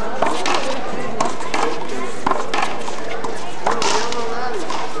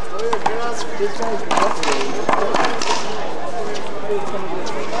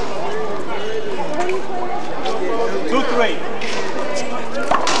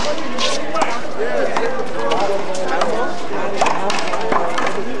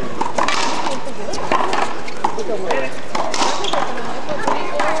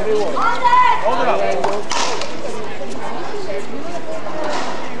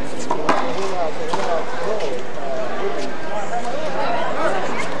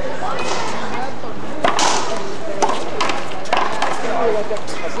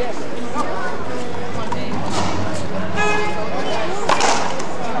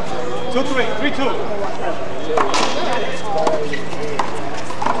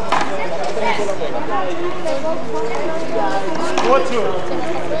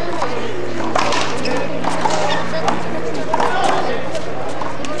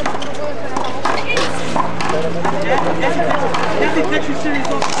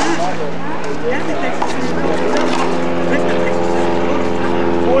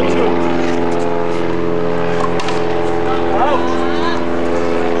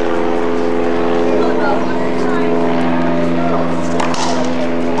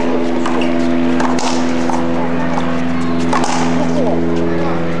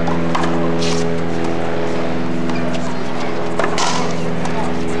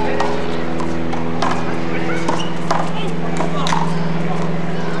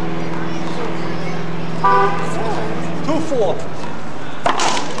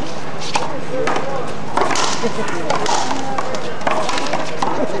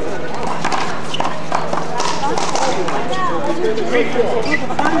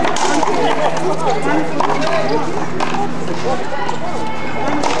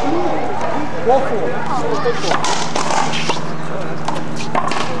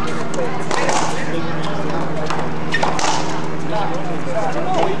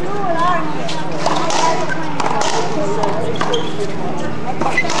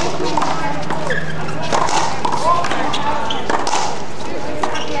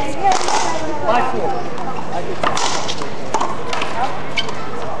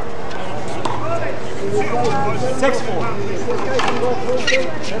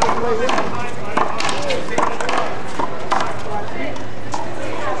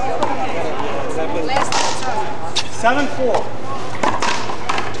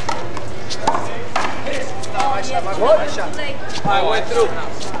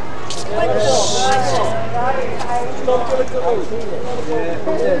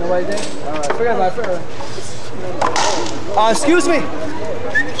Excuse me.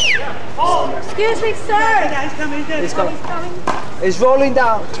 Excuse me, sir. He's coming. It's rolling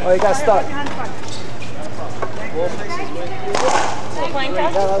down. Oh, he got stuck.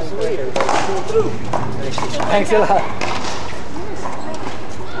 Thanks a lot.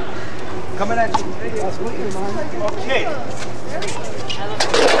 Coming at you. Okay.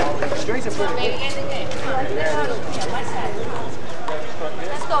 Strings are pretty.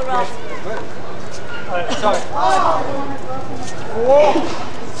 Let's go, Rob. Sorry.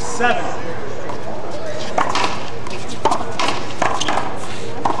 4-7.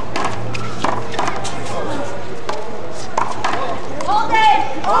 Hold it!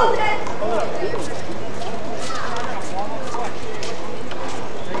 Hold it!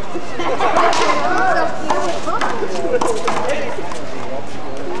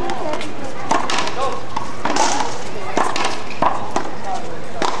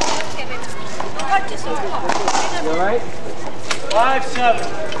 You all right? 5-7.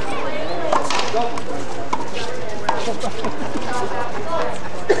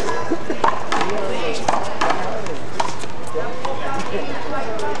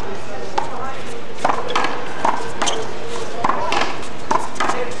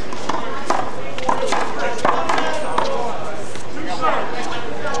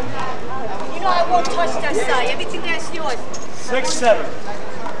 You know I won't touch that side. Everything there's yours. 6-7.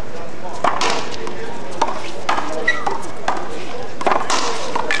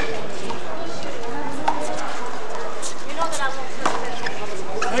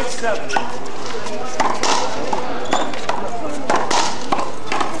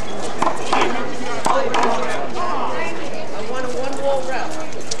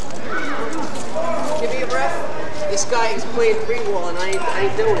 This guy is playing free wall and I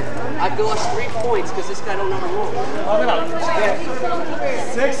ain't doing it. I've lost 3 points because this guy don't know the rules.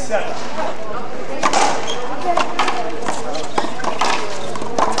 6-7.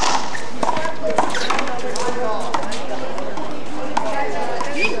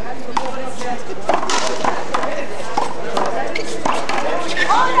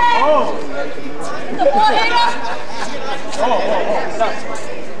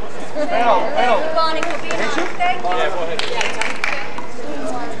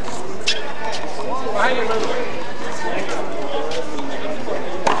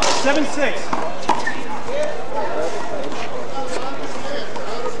 7-6.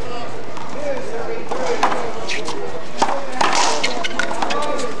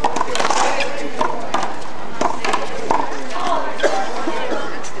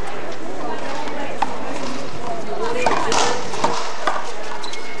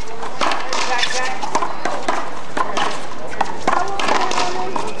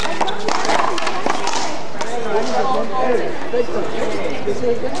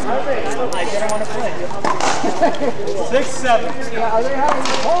 Six, seven. Yeah, are they having the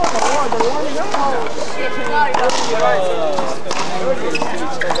ball or what? They're warming up.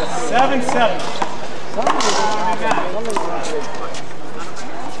 7-7.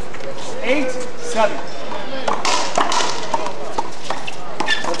 8-7.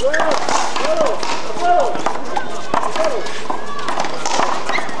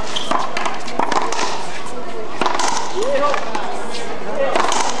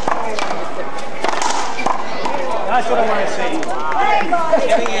 That's what I want to see.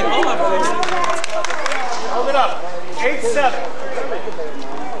 Hold it up. 8-7.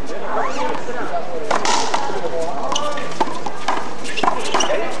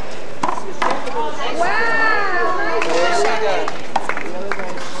 Wow.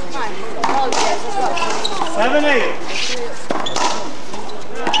 7-8.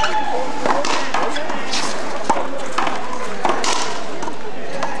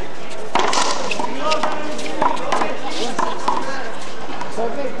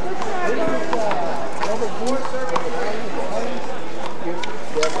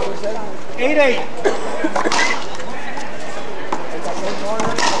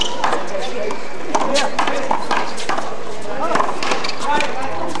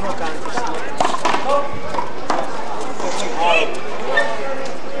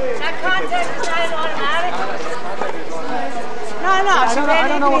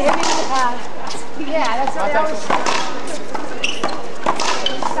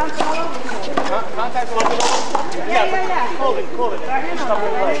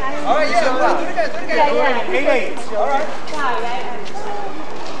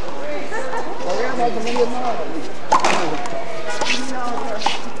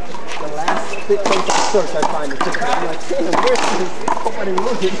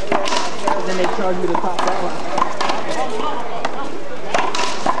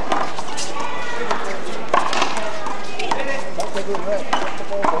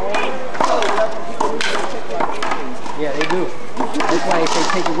 Yeah, they do. That's why if they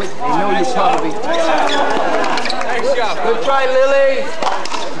take it with, they know you probably. Nice job. Good try, Lily.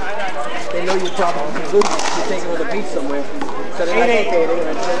 They know you probably lose. You take it on the beach somewhere. So they're like, okay, they're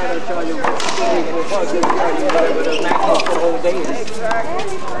going to charge you whatever the maximum for the whole day is.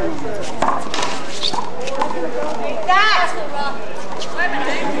 That's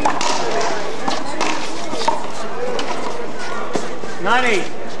 9-8.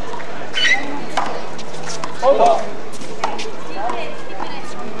 Hold on.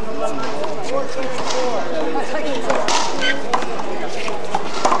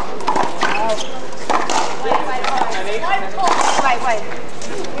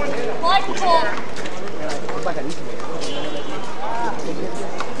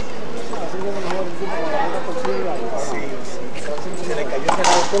 Se le cayó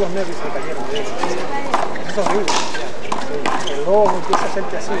cerrado todos los nervios, se le cayeron. Es horrible. El lobo empieza a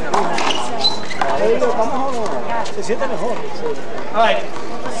hacerte así. Se siente mejor. All right.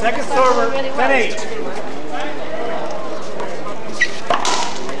 Second server, 10-8.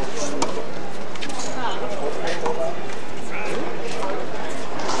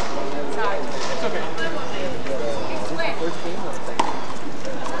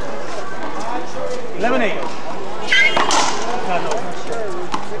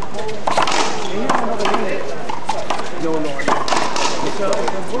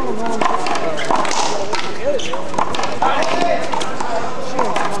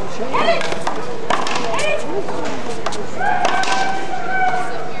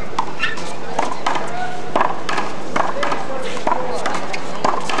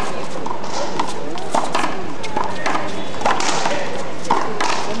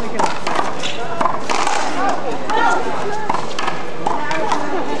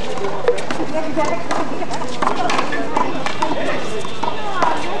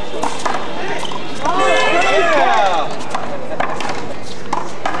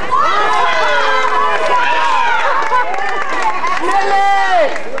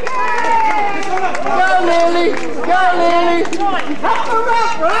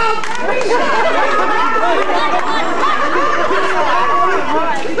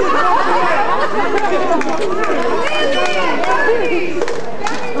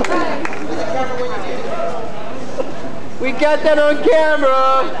 got that on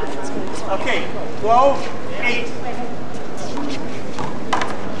camera. Okay, 12-8.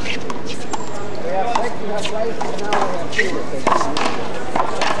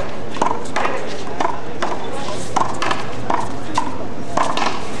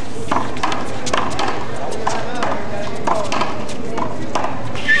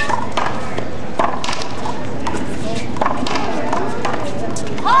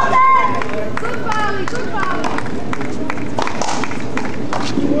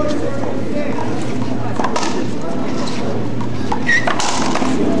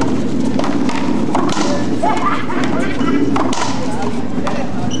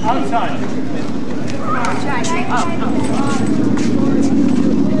 Outside.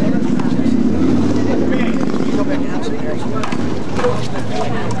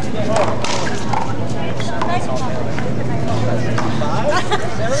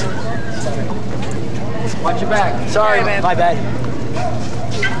 Watch your back. Sorry, man. My bad.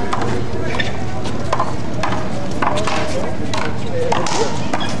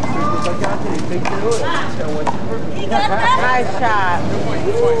 Nice shot.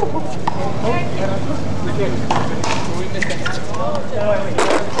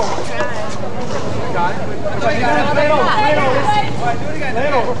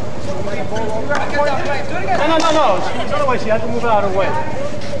 No. Otherwise, you have to move it out of the way.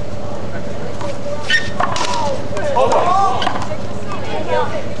 Hold on.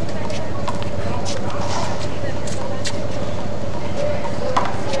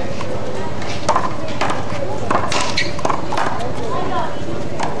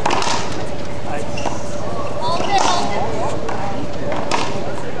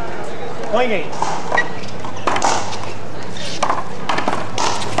 28.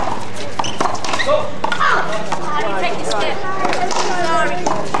 Take the step. Sorry. If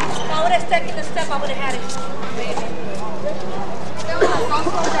I would have taken the step, I would have had it. Don't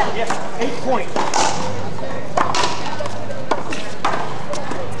slow down. Yeah, 8 points.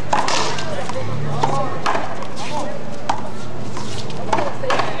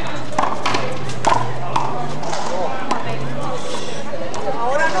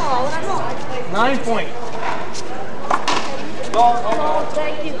 Ahora no. 9 points.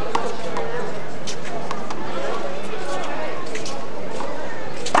 Thank you.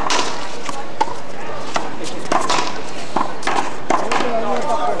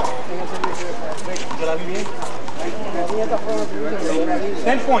 ¿La vi bien?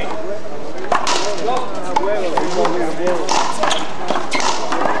 10 points.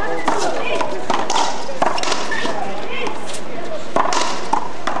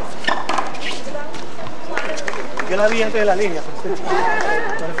 Yo la vi antes de la línea. Por eso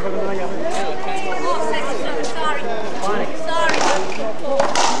fue que no la llamé. Sorry.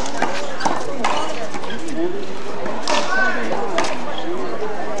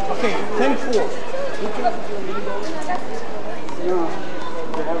 Okay, 10-4.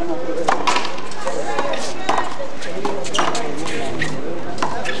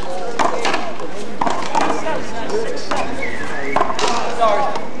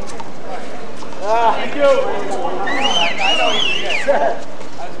 Thank you. I know he's I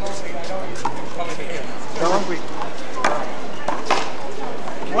was mostly, I know he's coming here. So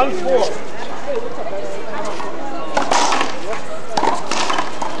 1-4.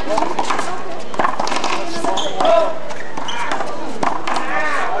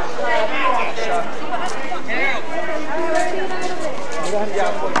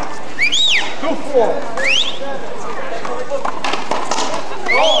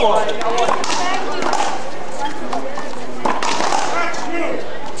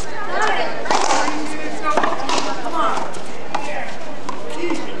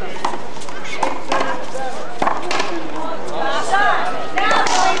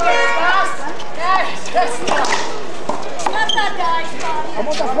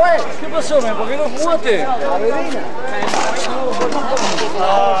 ¿Cómo te fue? ¿Qué pasó, man? ¿Por qué no fumaste? Adelina.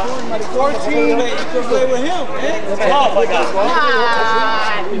 14. You can play with him, man. Oh my God.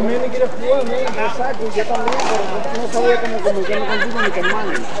 Y me quiere jugar, man. Yo saco, yo también, pero no sabía cómo comunicarme contigo ni con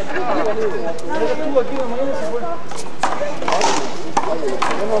hermano. Yo estuve aquí, mañana se fue.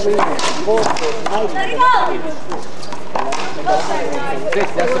 Yo no vine.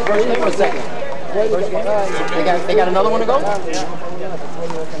 That's the first game or second? First game? They got another one to go?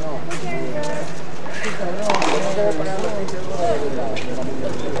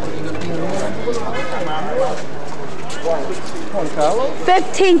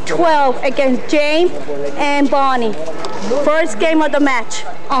 15-12 against James and Bonnie. First game of the match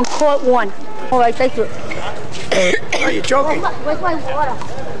on court 1. All right, thank you. Are you choking? Where's my water?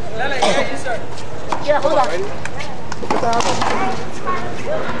 Yeah, hold on. 1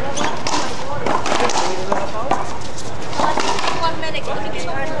 minute. Let me get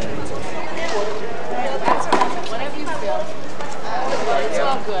your That's all right. Whatever you feel. It's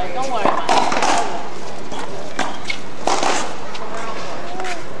all good. Don't worry about it.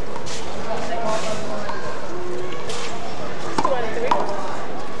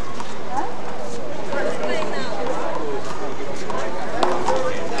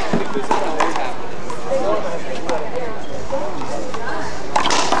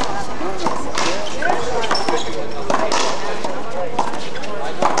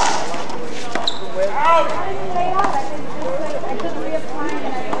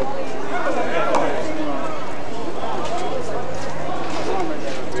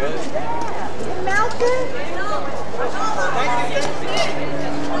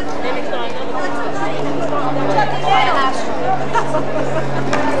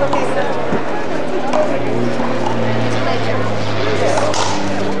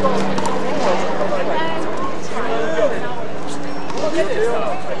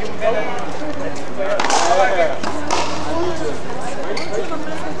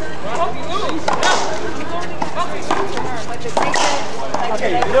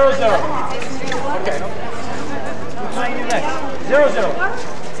 Okay, 0-0. Okay. Who's playing you next? 0-0.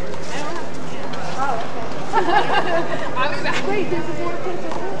 I'll be back. Wait, there's a board.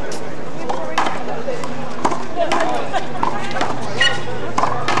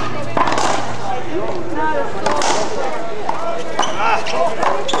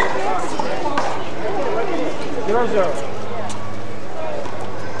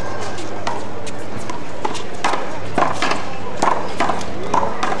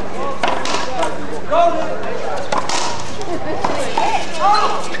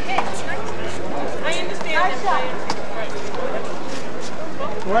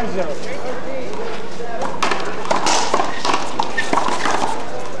 I understand.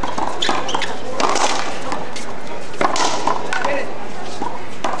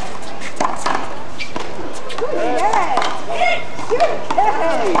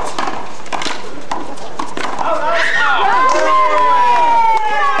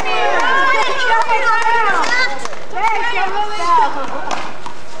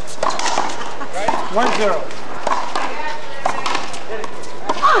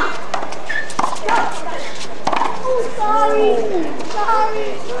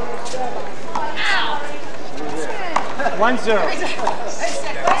 1-0. Sorry.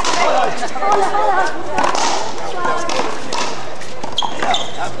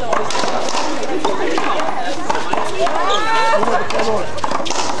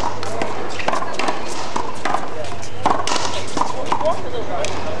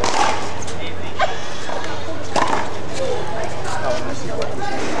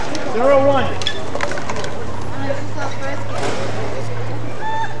 0-1.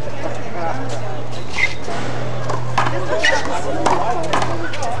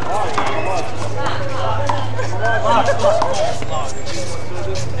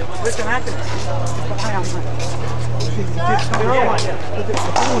 Listen, I can. I am. 0-1.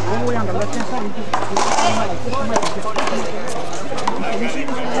 One way on the left hand side.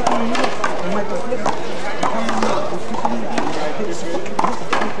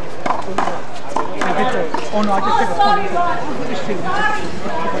 Oh no, I just took a phone.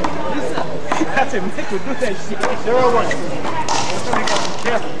 That's it, Mick would do that shit. 0-1. That's why you gotta be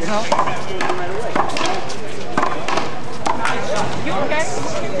careful, you know? You okay?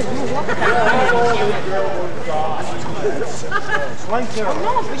 1-0.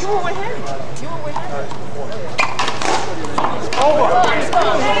 No, but you were with him. You were with him. Over.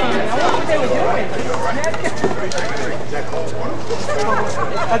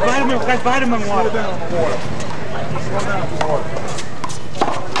 That's vitamin water.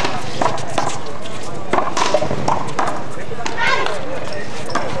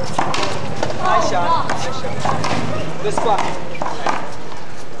 Nice shot. This spot.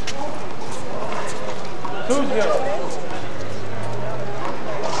 2-0.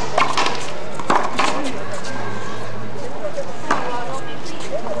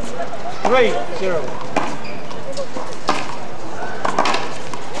 Three, 0.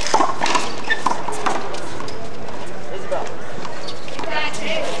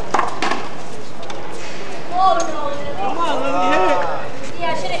 Come on, let me hit it.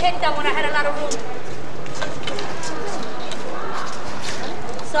 Yeah, I should have hit that when I had a lot of room.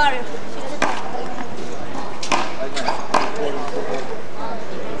 Sorry.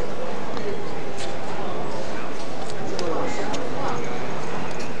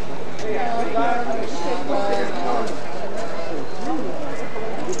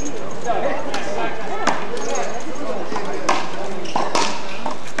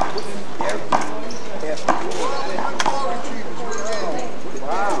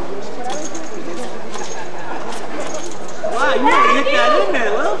 Get that in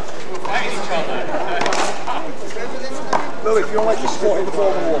there, Lil. Lily, if you don't like the score, hit the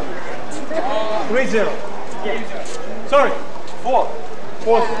ball on the wall. 3-0. Sorry. 4.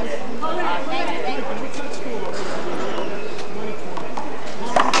 4.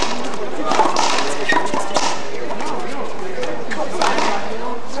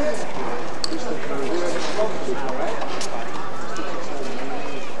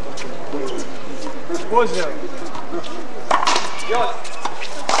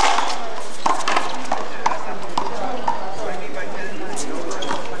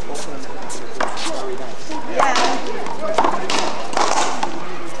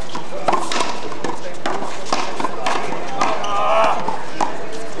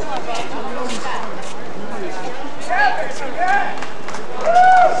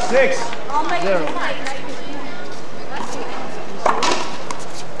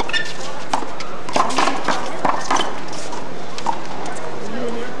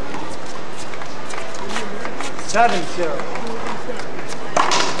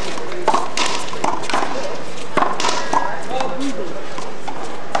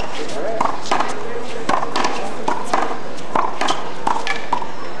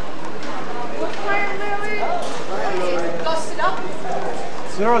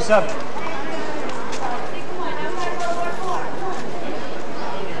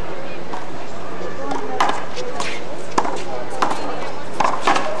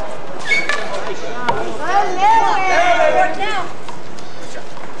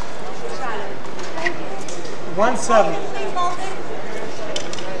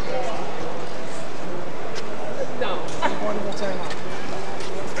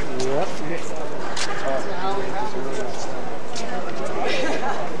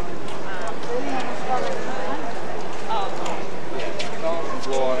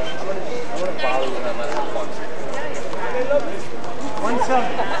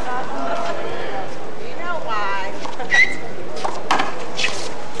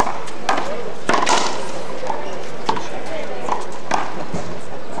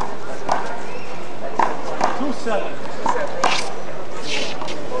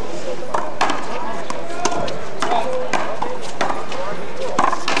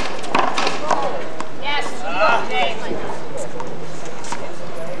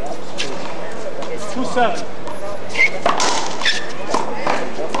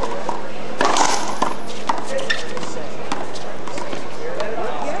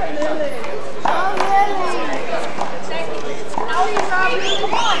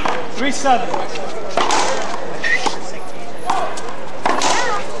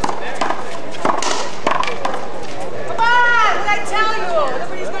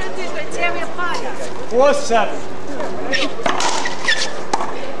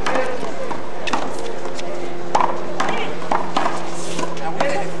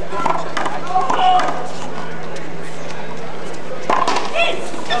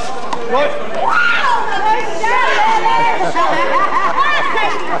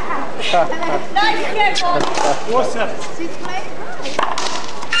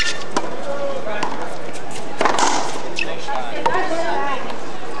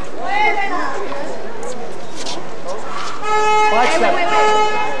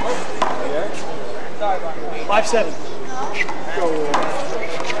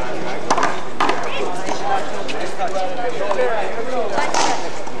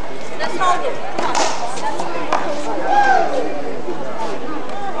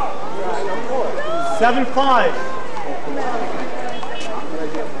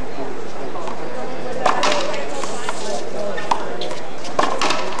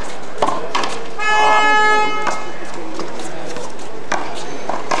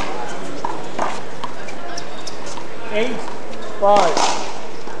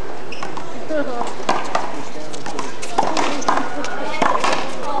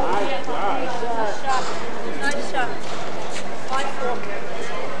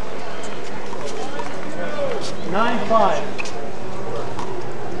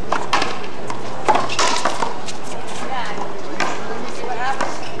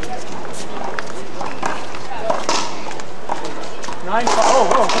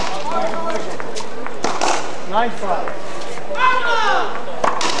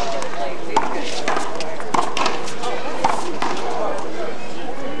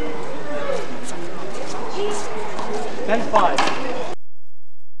 Ten five.